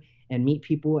 learn and meet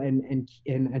people. And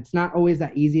it's not always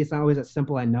that easy. It's not always that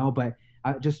simple, I know, but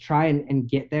just try and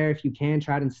get there if you can.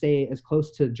 Try and stay as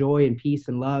close to joy and peace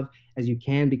and love as you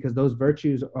can, because those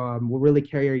virtues will really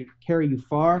carry you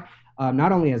far,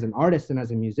 not only as an artist and as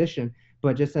a musician,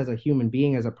 but just as a human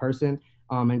being, as a person.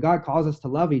 And God calls us to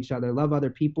love each other, love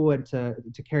other people, and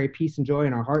to carry peace and joy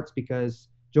in our hearts, because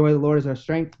joy of the Lord is our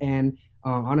strength. And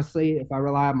honestly, if I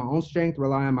rely on my own strength,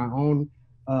 rely on my own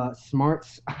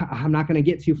smarts, I'm not going to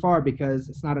get too far, because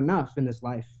it's not enough in this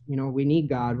life. We need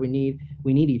God. We need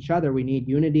each other. We need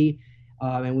unity,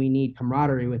 and we need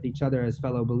camaraderie with each other as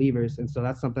fellow believers. And so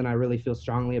that's something I really feel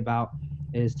strongly about,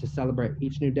 is to celebrate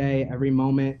each new day, every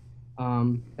moment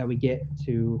that we get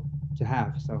to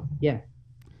have. So, yeah.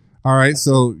 All right,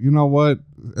 so you know what?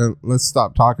 Let's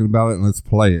stop talking about it and let's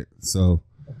play it. So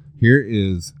here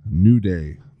is New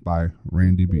Day by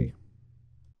Randyb.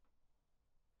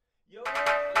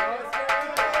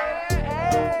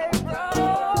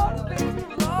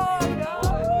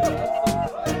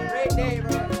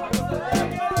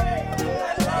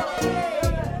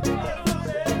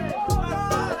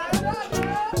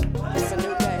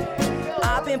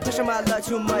 Pushing my luck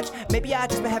too much. Maybe I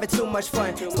just been having too much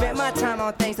fun. Spent my time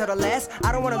on things that'll last.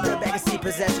 I don't wanna look back and see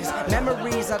possessions.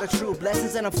 Memories are the true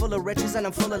blessings, and I'm full of riches and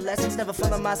I'm full of lessons. Never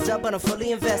full of myself, but I'm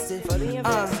fully invested.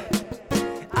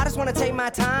 I just wanna take my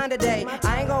time today.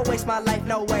 I ain't gonna waste my life,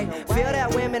 no way. Feel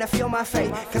that wind and I feel my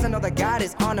faith, cause I know that God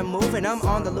is on the move, and I'm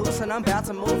on the loose, and I'm about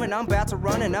to move, and I'm about to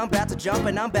run, and I'm about to jump,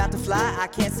 and I'm about to fly. I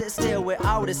can't sit still with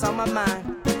all this on my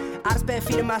mind. I just been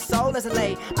feeding my soul as a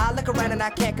lay. I look around and I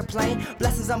can't complain.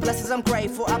 Blessings, I'm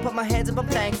grateful. I put my hands up, I'm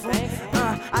thankful.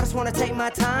 I just wanna take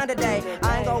my time today.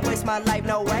 I ain't gonna waste my life,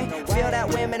 no way. Feel that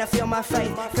wind and I feel my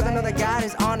faith, cause I know that God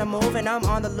is on the move, and I'm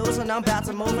on the loose, and I'm about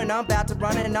to move, and I'm about to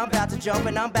run, and I'm about to jump,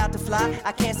 and I'm about to fly.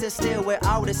 I can't sit still with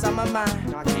all this on my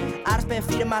mind. I just been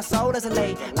feeding my soul as a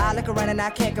lay. I look around and I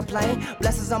can't complain.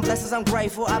 Blessings, I'm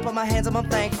grateful. I put my hands up, I'm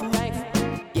thankful.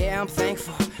 Yeah, I'm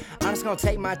thankful. I'm just gonna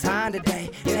take my time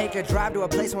today. Take a drive to a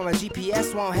place where my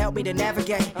GPS won't help me to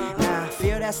navigate. Nah,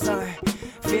 feel that sun,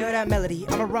 feel that melody.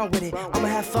 I'ma run with it, I'ma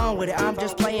have fun with it. I'm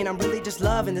just playing, I'm really just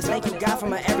loving this. Thank you, God, for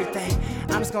my everything.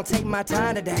 I'm just gonna take my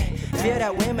time today. Feel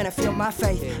that wind and I feel my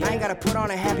faith. I ain't gotta put on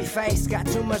a happy face. Got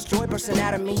too much joy bursting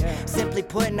out of me. Simply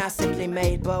put, not simply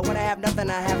made. But when I have nothing,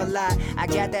 I have a lot. I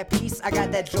got that peace, I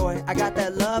got that joy, I got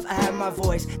that love, I have my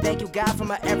voice. Thank you, God, for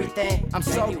my everything. I'm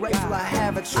so grateful I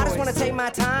have a choice. I just wanna take my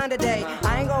time today.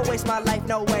 I ain't gonna waste my life,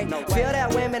 no way. Feel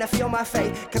that wind and I feel my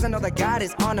faith, cause I know that God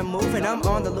is on the move, and I'm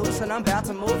on the loose, and I'm about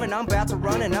to move, and I'm about to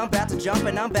run, and I'm about to jump,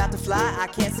 and I'm about to fly. I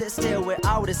can't sit still with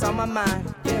all this on my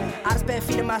mind. I just been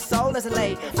feeding my soul as a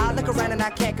lay. I look around and I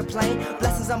can't complain.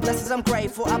 Blessings, I'm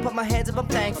grateful. I put my hands up, I'm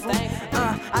thankful.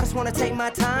 I just wanna take my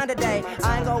time today.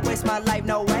 I ain't gonna waste my life,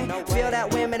 no way. Feel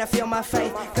that wind and I feel my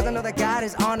faith, cause I know that God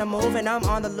is on the move, and I'm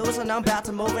on the loose, and I'm about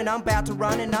to move, and I'm about to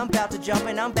run, and I'm about to jump,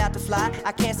 and I'm about to fly.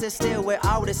 I can't sit still with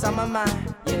all this on my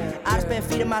mind. I just been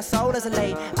feeding my soul as a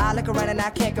lay. I look around and I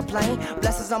can't complain.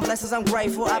 Blessings, I'm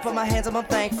grateful. I put my hands up, I'm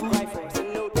thankful.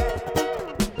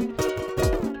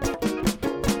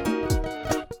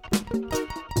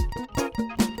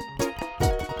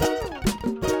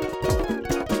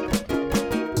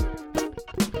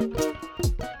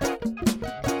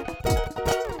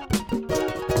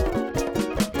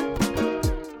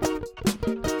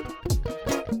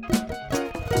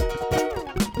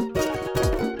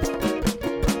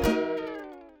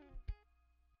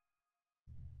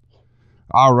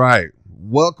 All right.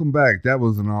 Welcome back. That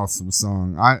was an awesome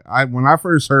song. I when I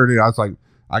first heard it, I was like,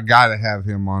 I gotta have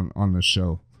him on the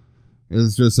show.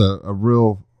 It's just a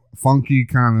real funky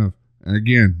kind of, and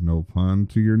again, no pun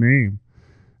to your name.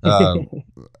 Uh,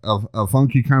 a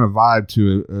funky kind of vibe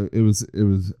to it. It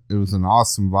was an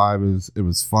awesome vibe. It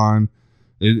was fun.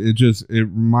 It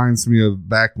reminds me of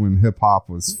back when hip hop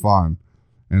was fun,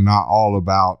 and not all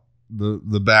about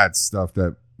the bad stuff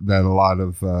that a lot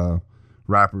of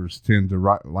rappers tend to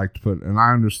like to put. And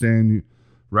I understand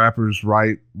rappers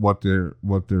write what they're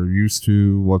used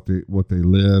to, what they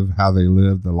live, how they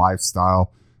live, the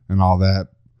lifestyle, and all that.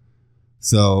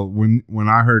 So when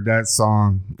I heard that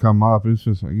song come up, it's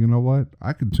just like, you know what?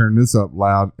 I could turn this up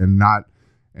loud and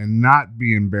not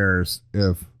be embarrassed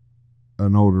if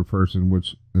an older person,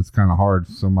 which it's kind of hard,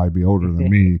 somebody be older than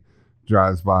me,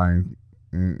 drives by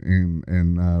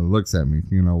and looks at me,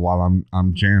 while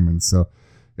I'm jamming. So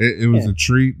it was a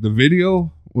treat. The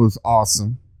video was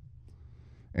awesome,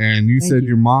 and you said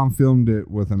your mom filmed it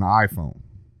with an iPhone.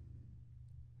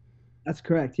 That's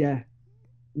correct. Yeah.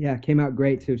 Yeah, it came out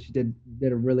great too. She did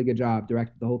a really good job,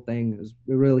 directed the whole thing. It was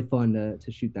really fun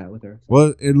to shoot that with her. So.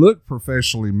 Well, it looked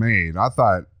professionally made. I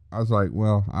was like,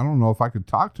 well, I don't know if I could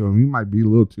talk to him. He might be a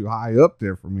little too high up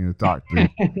there for me to talk to.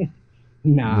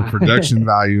 Nah. The production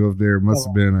value of there must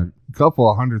have been a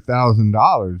couple of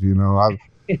 $100,000.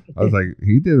 I was like,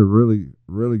 he did a really,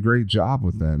 really great job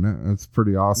with that. And that's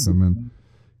pretty awesome.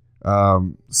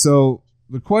 And so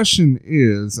the question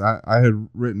is, I had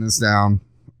written this down.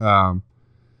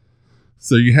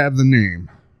 So you have the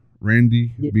name,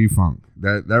 Randy B. Funk.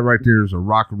 That right there is a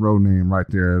rock and roll name right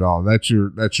there at all. That's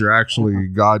your actually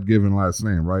God-given last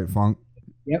name, right, Funk?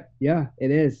 Yep. Yeah, it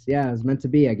is. Yeah, it was meant to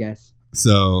be, I guess.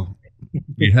 So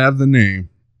you have the name.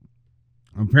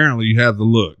 Apparently you have the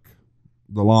look,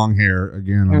 the long hair.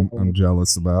 Again, I'm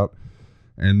jealous about,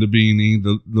 and the beanie,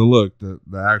 the look, the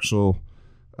actual,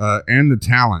 and the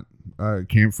talent.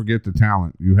 Can't forget the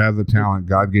talent. You have the talent.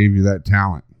 God gave you that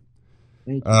talent.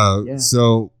 Thank you.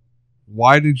 So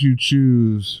why did you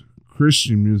choose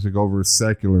Christian music over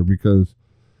secular? Because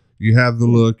you have the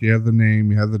look, you have the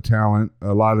name, you have the talent.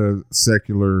 A lot of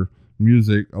secular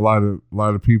music, a lot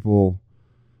of people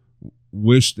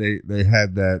wish they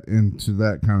had that into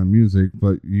that kind of music,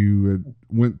 but you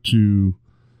went to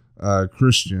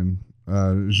Christian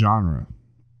genre.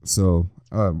 So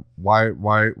why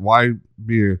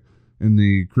be in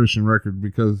the Christian record?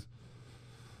 Because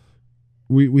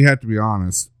we have to be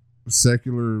honest,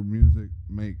 secular music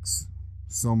makes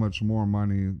so much more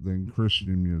money than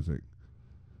Christian music.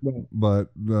 Right. But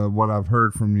what I've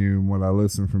heard from you and what I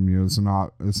listen from you, it's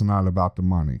not about the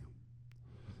money.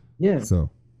 Yeah. So.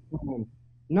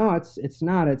 No, it's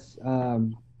not. It's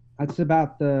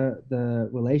about the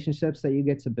relationships that you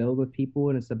get to build with people,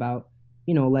 and it's about,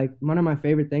 like one of my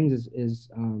favorite things is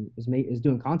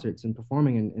doing concerts and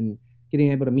performing and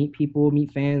getting able to meet people,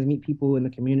 meet fans, meet people in the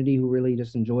community who really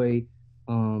just enjoy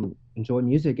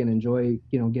music and enjoy,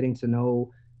 getting to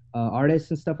know artists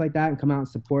and stuff like that, and come out and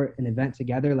support an event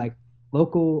together. Like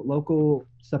local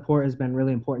support has been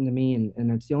really important to me,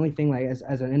 and it's the only thing, like as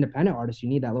an independent artist, you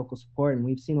need that local support, and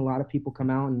we've seen a lot of people come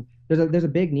out, and there's a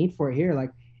big need for it here.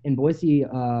 Like in Boise,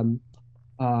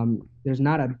 there's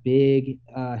not a big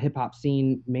hip hop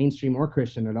scene, mainstream or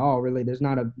Christian at all. Really, there's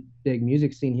not a big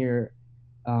music scene here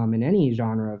in any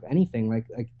genre of anything. Like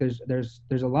there's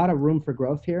a lot of room for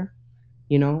growth here,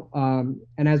 and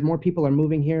as more people are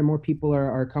moving here, more people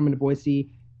are coming to Boise.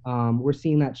 We're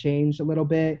seeing that change a little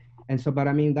bit. And so, but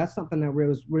I mean, that's something that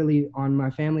was really on my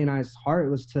family and I's heart,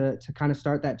 was to kind of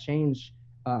start that change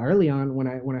early on when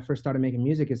I first started making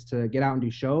music, is to get out and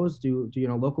do shows, do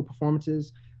local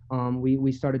performances.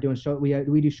 We started doing shows.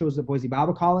 We do shows at Boise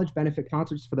Bible College, benefit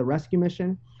concerts for the rescue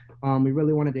mission. We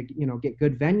really wanted to get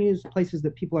good venues, places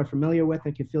that people are familiar with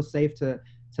and can feel safe to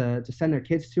send their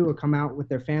kids to, or come out with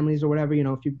their families or whatever.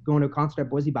 If you're going to a concert at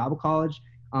Boise Bible College,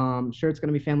 I'm sure it's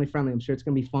going to be family friendly. I'm sure it's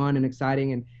going to be fun and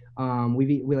exciting. And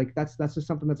we like that's just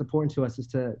something that's important to us, is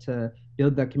to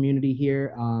build the community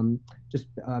here, just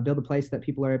build a place that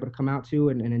people are able to come out to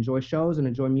and enjoy shows and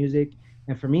enjoy music.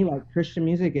 And for me, like Christian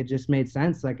music, it just made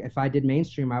sense. Like if I did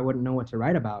mainstream, I wouldn't know what to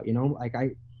write about. Like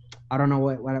I don't know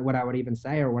what I would even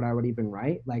say or what I would even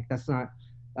write. Like that's not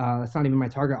even my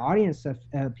target audience.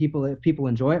 If people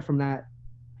enjoy it from that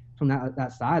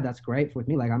side, that's great with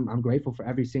me. Like I'm grateful for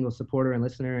every single supporter and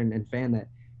listener and fan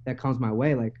that comes my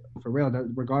way. Like for real,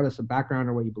 regardless of background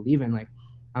or what you believe in. Like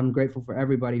I'm grateful for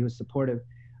everybody who's supportive.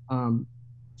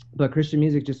 But Christian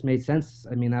music just made sense.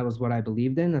 I mean, that was what I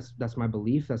believed in. That's my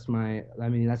belief. That's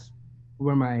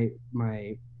where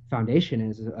my foundation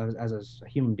is as a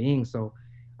human being. So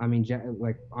I mean,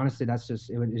 like honestly,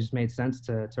 it just made sense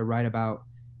to write about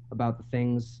the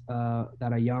things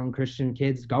that a young Christian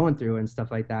kid's going through and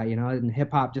stuff like that, you know. And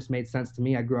hip hop just made sense to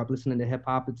me. I grew up listening to hip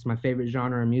hop. It's my favorite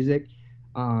genre of music.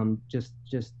 Just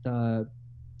the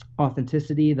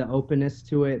authenticity, the openness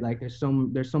to it. Like there's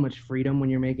so much freedom when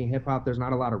you're making hip hop. There's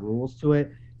not a lot of rules to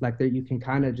it. Like that you can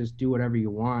kind of just do whatever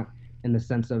you want in the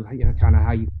sense of, you know, kind of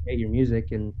how you create your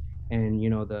music, and you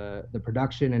know the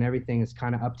production and everything is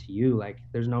kind of up to you. Like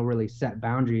there's no really set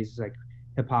boundaries. Like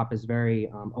hip hop is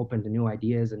very open to new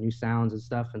ideas and new sounds and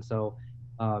stuff, and so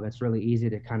it's really easy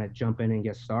to kind of jump in and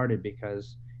get started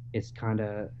because it's kind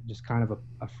of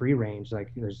a free range.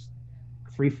 Like there's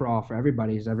free for all for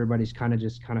everybody's kind of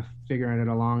just kind of figuring it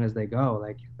along as they go.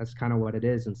 Like that's kind of what it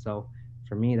is. And so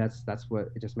for me, that's what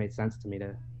it just made sense to me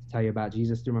to tell you about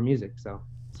Jesus through my music. So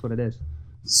that's what it is.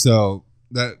 So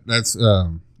that's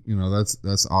you know,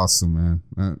 that's awesome,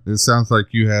 man. It sounds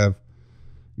like you have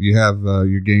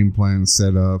your game plan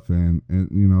set up, and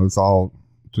you know, it's all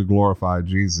to glorify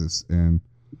Jesus. And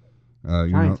you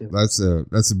know, that's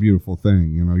a beautiful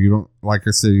thing. You know, you don't, like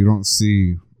I said, you don't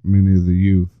see many of the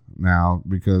youth now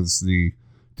because the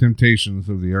temptations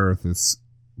of the earth is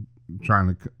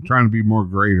trying to be more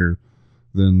greater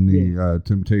than the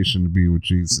temptation to be with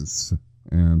Jesus.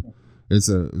 And it's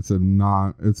an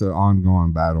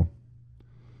ongoing battle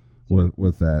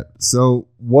with that. So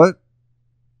what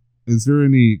is there,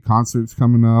 any concerts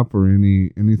coming up or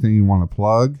anything you want to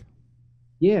plug?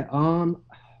 Yeah.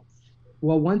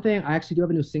 Well, one thing, I actually do have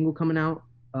a new single coming out.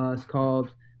 It's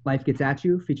called Life Gets At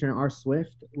You, featuring R.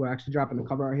 Swift. We're actually dropping the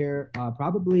cover art here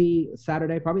probably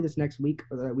Saturday, probably this next week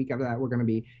or the week after that. We're going to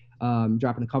be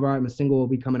dropping the cover art, and the single will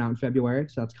be coming out in February.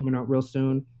 So that's coming out real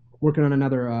soon. Working on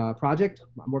another project.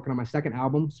 I'm working on my second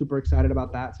album. Super excited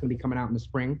about that. It's going to be coming out in the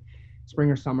spring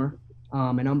or summer.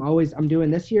 And I'm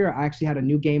doing this year. I actually had a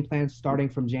new game plan starting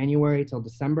from January till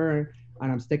December,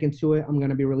 and I'm sticking to it. I'm going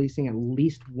to be releasing at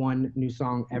least one new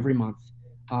song every month.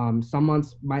 Some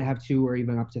months might have 2 or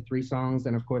even up to 3 songs,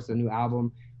 and of course a new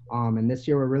album. And this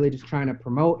year we're really just trying to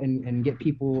promote and get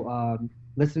people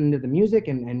listening to the music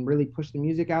and really push the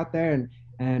music out there,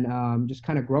 and just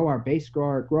kind of grow our base,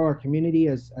 grow our community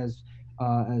as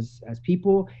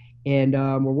people. And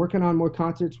we're working on more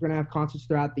concerts. We're gonna have concerts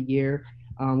throughout the year.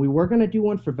 We were gonna do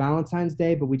one for Valentine's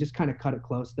Day, but we just kind of cut it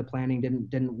close. The planning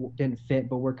didn't fit,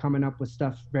 but we're coming up with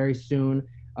stuff very soon,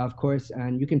 of course.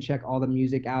 And you can check all the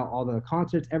music out, all the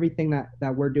concerts, everything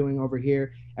that we're doing over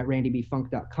here at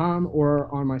randybfunk.com,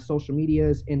 or on my social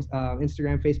medias,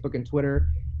 Instagram, Facebook, and Twitter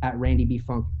at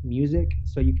randybfunkmusic.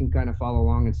 So you can kind of follow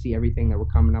along and see everything that we're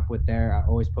coming up with there. I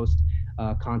always post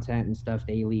content and stuff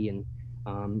daily, and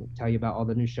tell you about all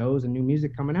the new shows and new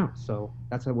music coming out. So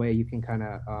that's a way you can kind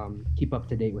of keep up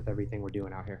to date with everything we're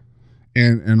doing out here.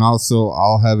 And also,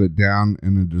 I'll have it down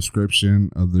in the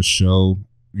description of the show,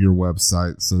 your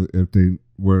website, so if they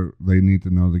need to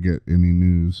know to get any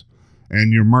news.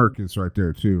 And your merch is right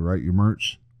there too, right? Your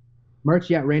merch,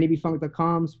 yeah,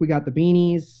 randybfunk.com. We got the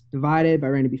beanies, Divided by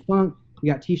Randy B. Funk. We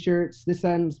got t-shirts. This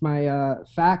ends my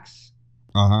fax.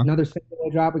 Another single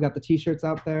drop. We got the t-shirts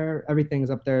out there. Everything's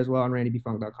up there as well on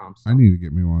randybfunk.com. So. I need to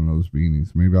get me one of those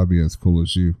beanies. Maybe I'll be as cool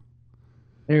as you.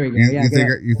 There we go. You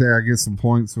think I get some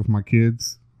points with my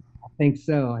kids? I think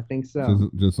so.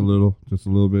 Just a little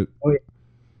bit. Oh,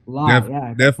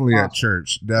 yeah. Definitely awesome.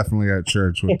 Definitely at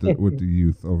church with the with the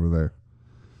youth over there.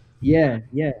 Yeah.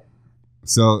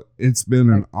 So it's been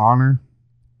an honor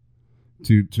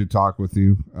to talk with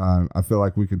you. I feel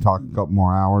like we could talk a couple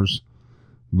more hours,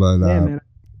 but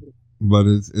but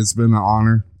it's been an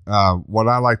honor. What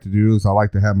I like to do is I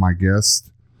like to have my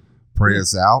guests pray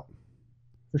us out.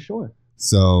 For sure.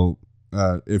 So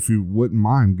if you wouldn't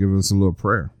mind, give us a little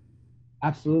prayer.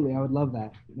 Absolutely, I would love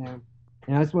that, man.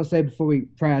 And I just want to say before we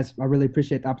pray, I really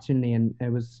appreciate the opportunity, and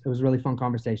it was a really fun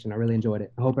conversation. I really enjoyed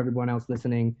it. I hope everyone else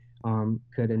listening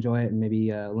could enjoy it and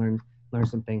maybe learn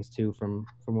some things too from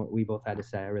what we both had to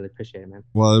say. I really appreciate it, man.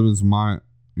 Well, it was my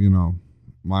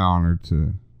honor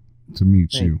to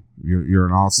meet you. You're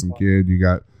an awesome kid. You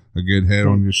got a good head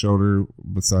on your shoulder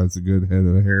besides a good head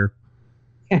of hair.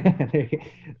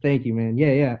 Thank you, man.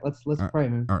 Yeah. Let's pray,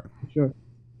 man. All right. Sure.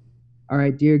 All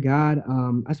right, dear God,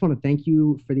 I just want to thank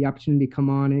you for the opportunity to come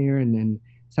on here and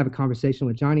just have a conversation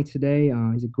with Johnny today.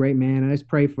 He's a great man. I just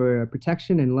pray for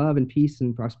protection and love and peace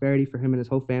and prosperity for him and his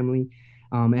whole family,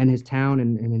 and his town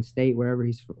and state, wherever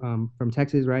he's from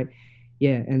Texas, right?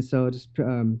 Yeah, and so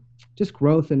just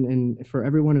growth and for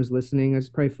everyone who's listening, I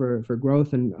just pray for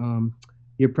growth and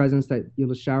your presence, that you'll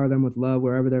just shower them with love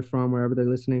wherever they're from, wherever they're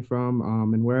listening from,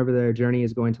 and wherever their journey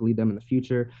is going to lead them in the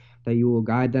future, that you will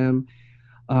guide them.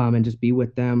 and just be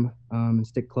with them, and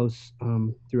stick close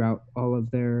throughout all of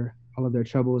their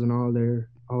troubles and all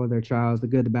of their trials, the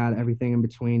good, the bad, everything in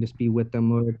between. Just be with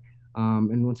them, Lord.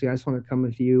 And once again, I just want to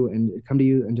come to you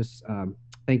and just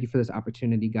thank you for this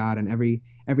opportunity, God, and every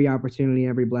opportunity,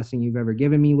 every blessing you've ever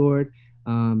given me, Lord.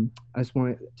 I just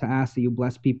want to ask that you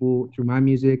bless people through my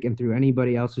music and through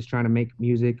anybody else who's trying to make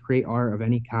music, create art of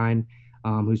any kind,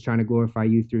 who's trying to glorify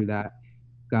you through that,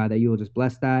 God, that you will just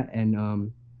bless that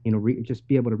and, just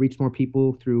be able to reach more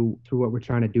people through what we're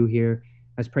trying to do here.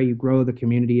 I just pray you grow the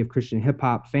community of Christian hip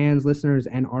hop fans, listeners,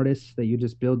 and artists, that you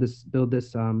just build this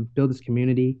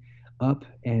community up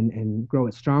and grow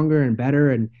it stronger and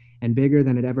better and bigger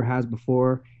than it ever has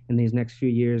before in these next few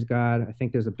years, God. I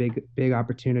think there's a big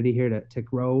opportunity here to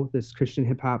grow this Christian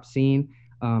hip hop scene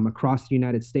across the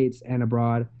United States and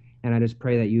abroad. And I just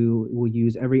pray that you will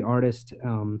use every artist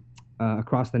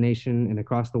across the nation and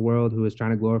across the world who is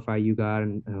trying to glorify you, God,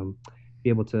 and be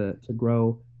able to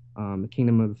grow the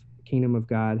kingdom of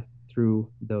God through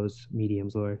those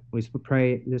mediums, Lord. We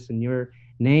pray this in your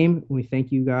name. We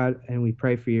thank you, God, and we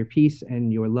pray for your peace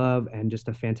and your love and just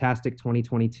a fantastic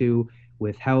 2022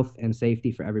 with health and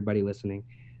safety for everybody listening.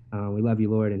 We love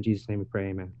you, Lord. In Jesus' name we pray,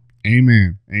 amen.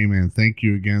 Amen. Amen. Thank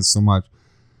you again so much.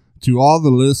 To all the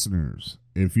listeners,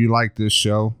 if you like this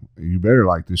show, you better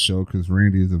like this show because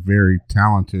Randy is a very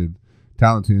talented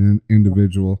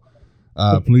individual.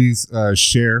 Please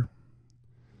share.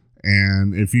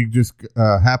 And if you just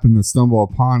happen to stumble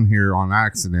upon here on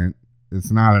accident,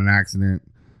 it's not an accident.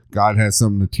 God has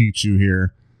something to teach you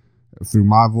here through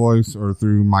my voice or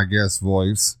through my guest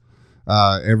voice.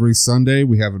 Every Sunday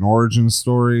we have an origin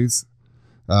stories.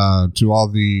 To all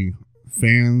the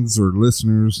fans or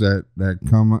listeners that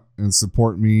come and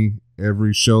support me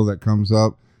every show that comes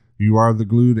up, you are the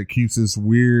glue that keeps this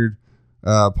weird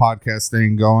podcast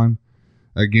thing going.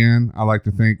 Again, I'd like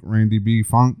to thank Randyb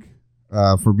Funk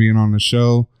for being on the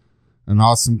show. An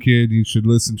awesome kid. You should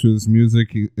listen to his music.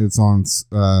 It's on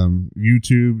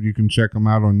YouTube. You can check him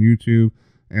out on YouTube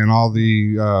and all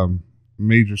the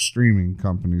major streaming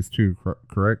companies too,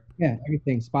 correct? Yeah,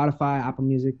 everything. Spotify, Apple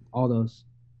Music, all those.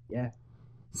 Yeah.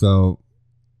 So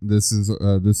this is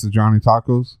Johnny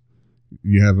Tacos.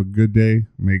 You have a good day.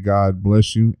 May God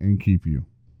bless you and keep you.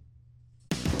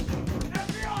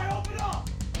 FBI, open up!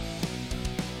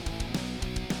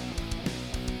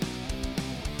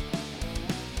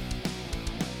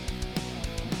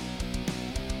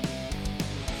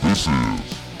 This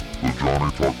is the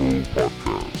Johnny Taco Podcast.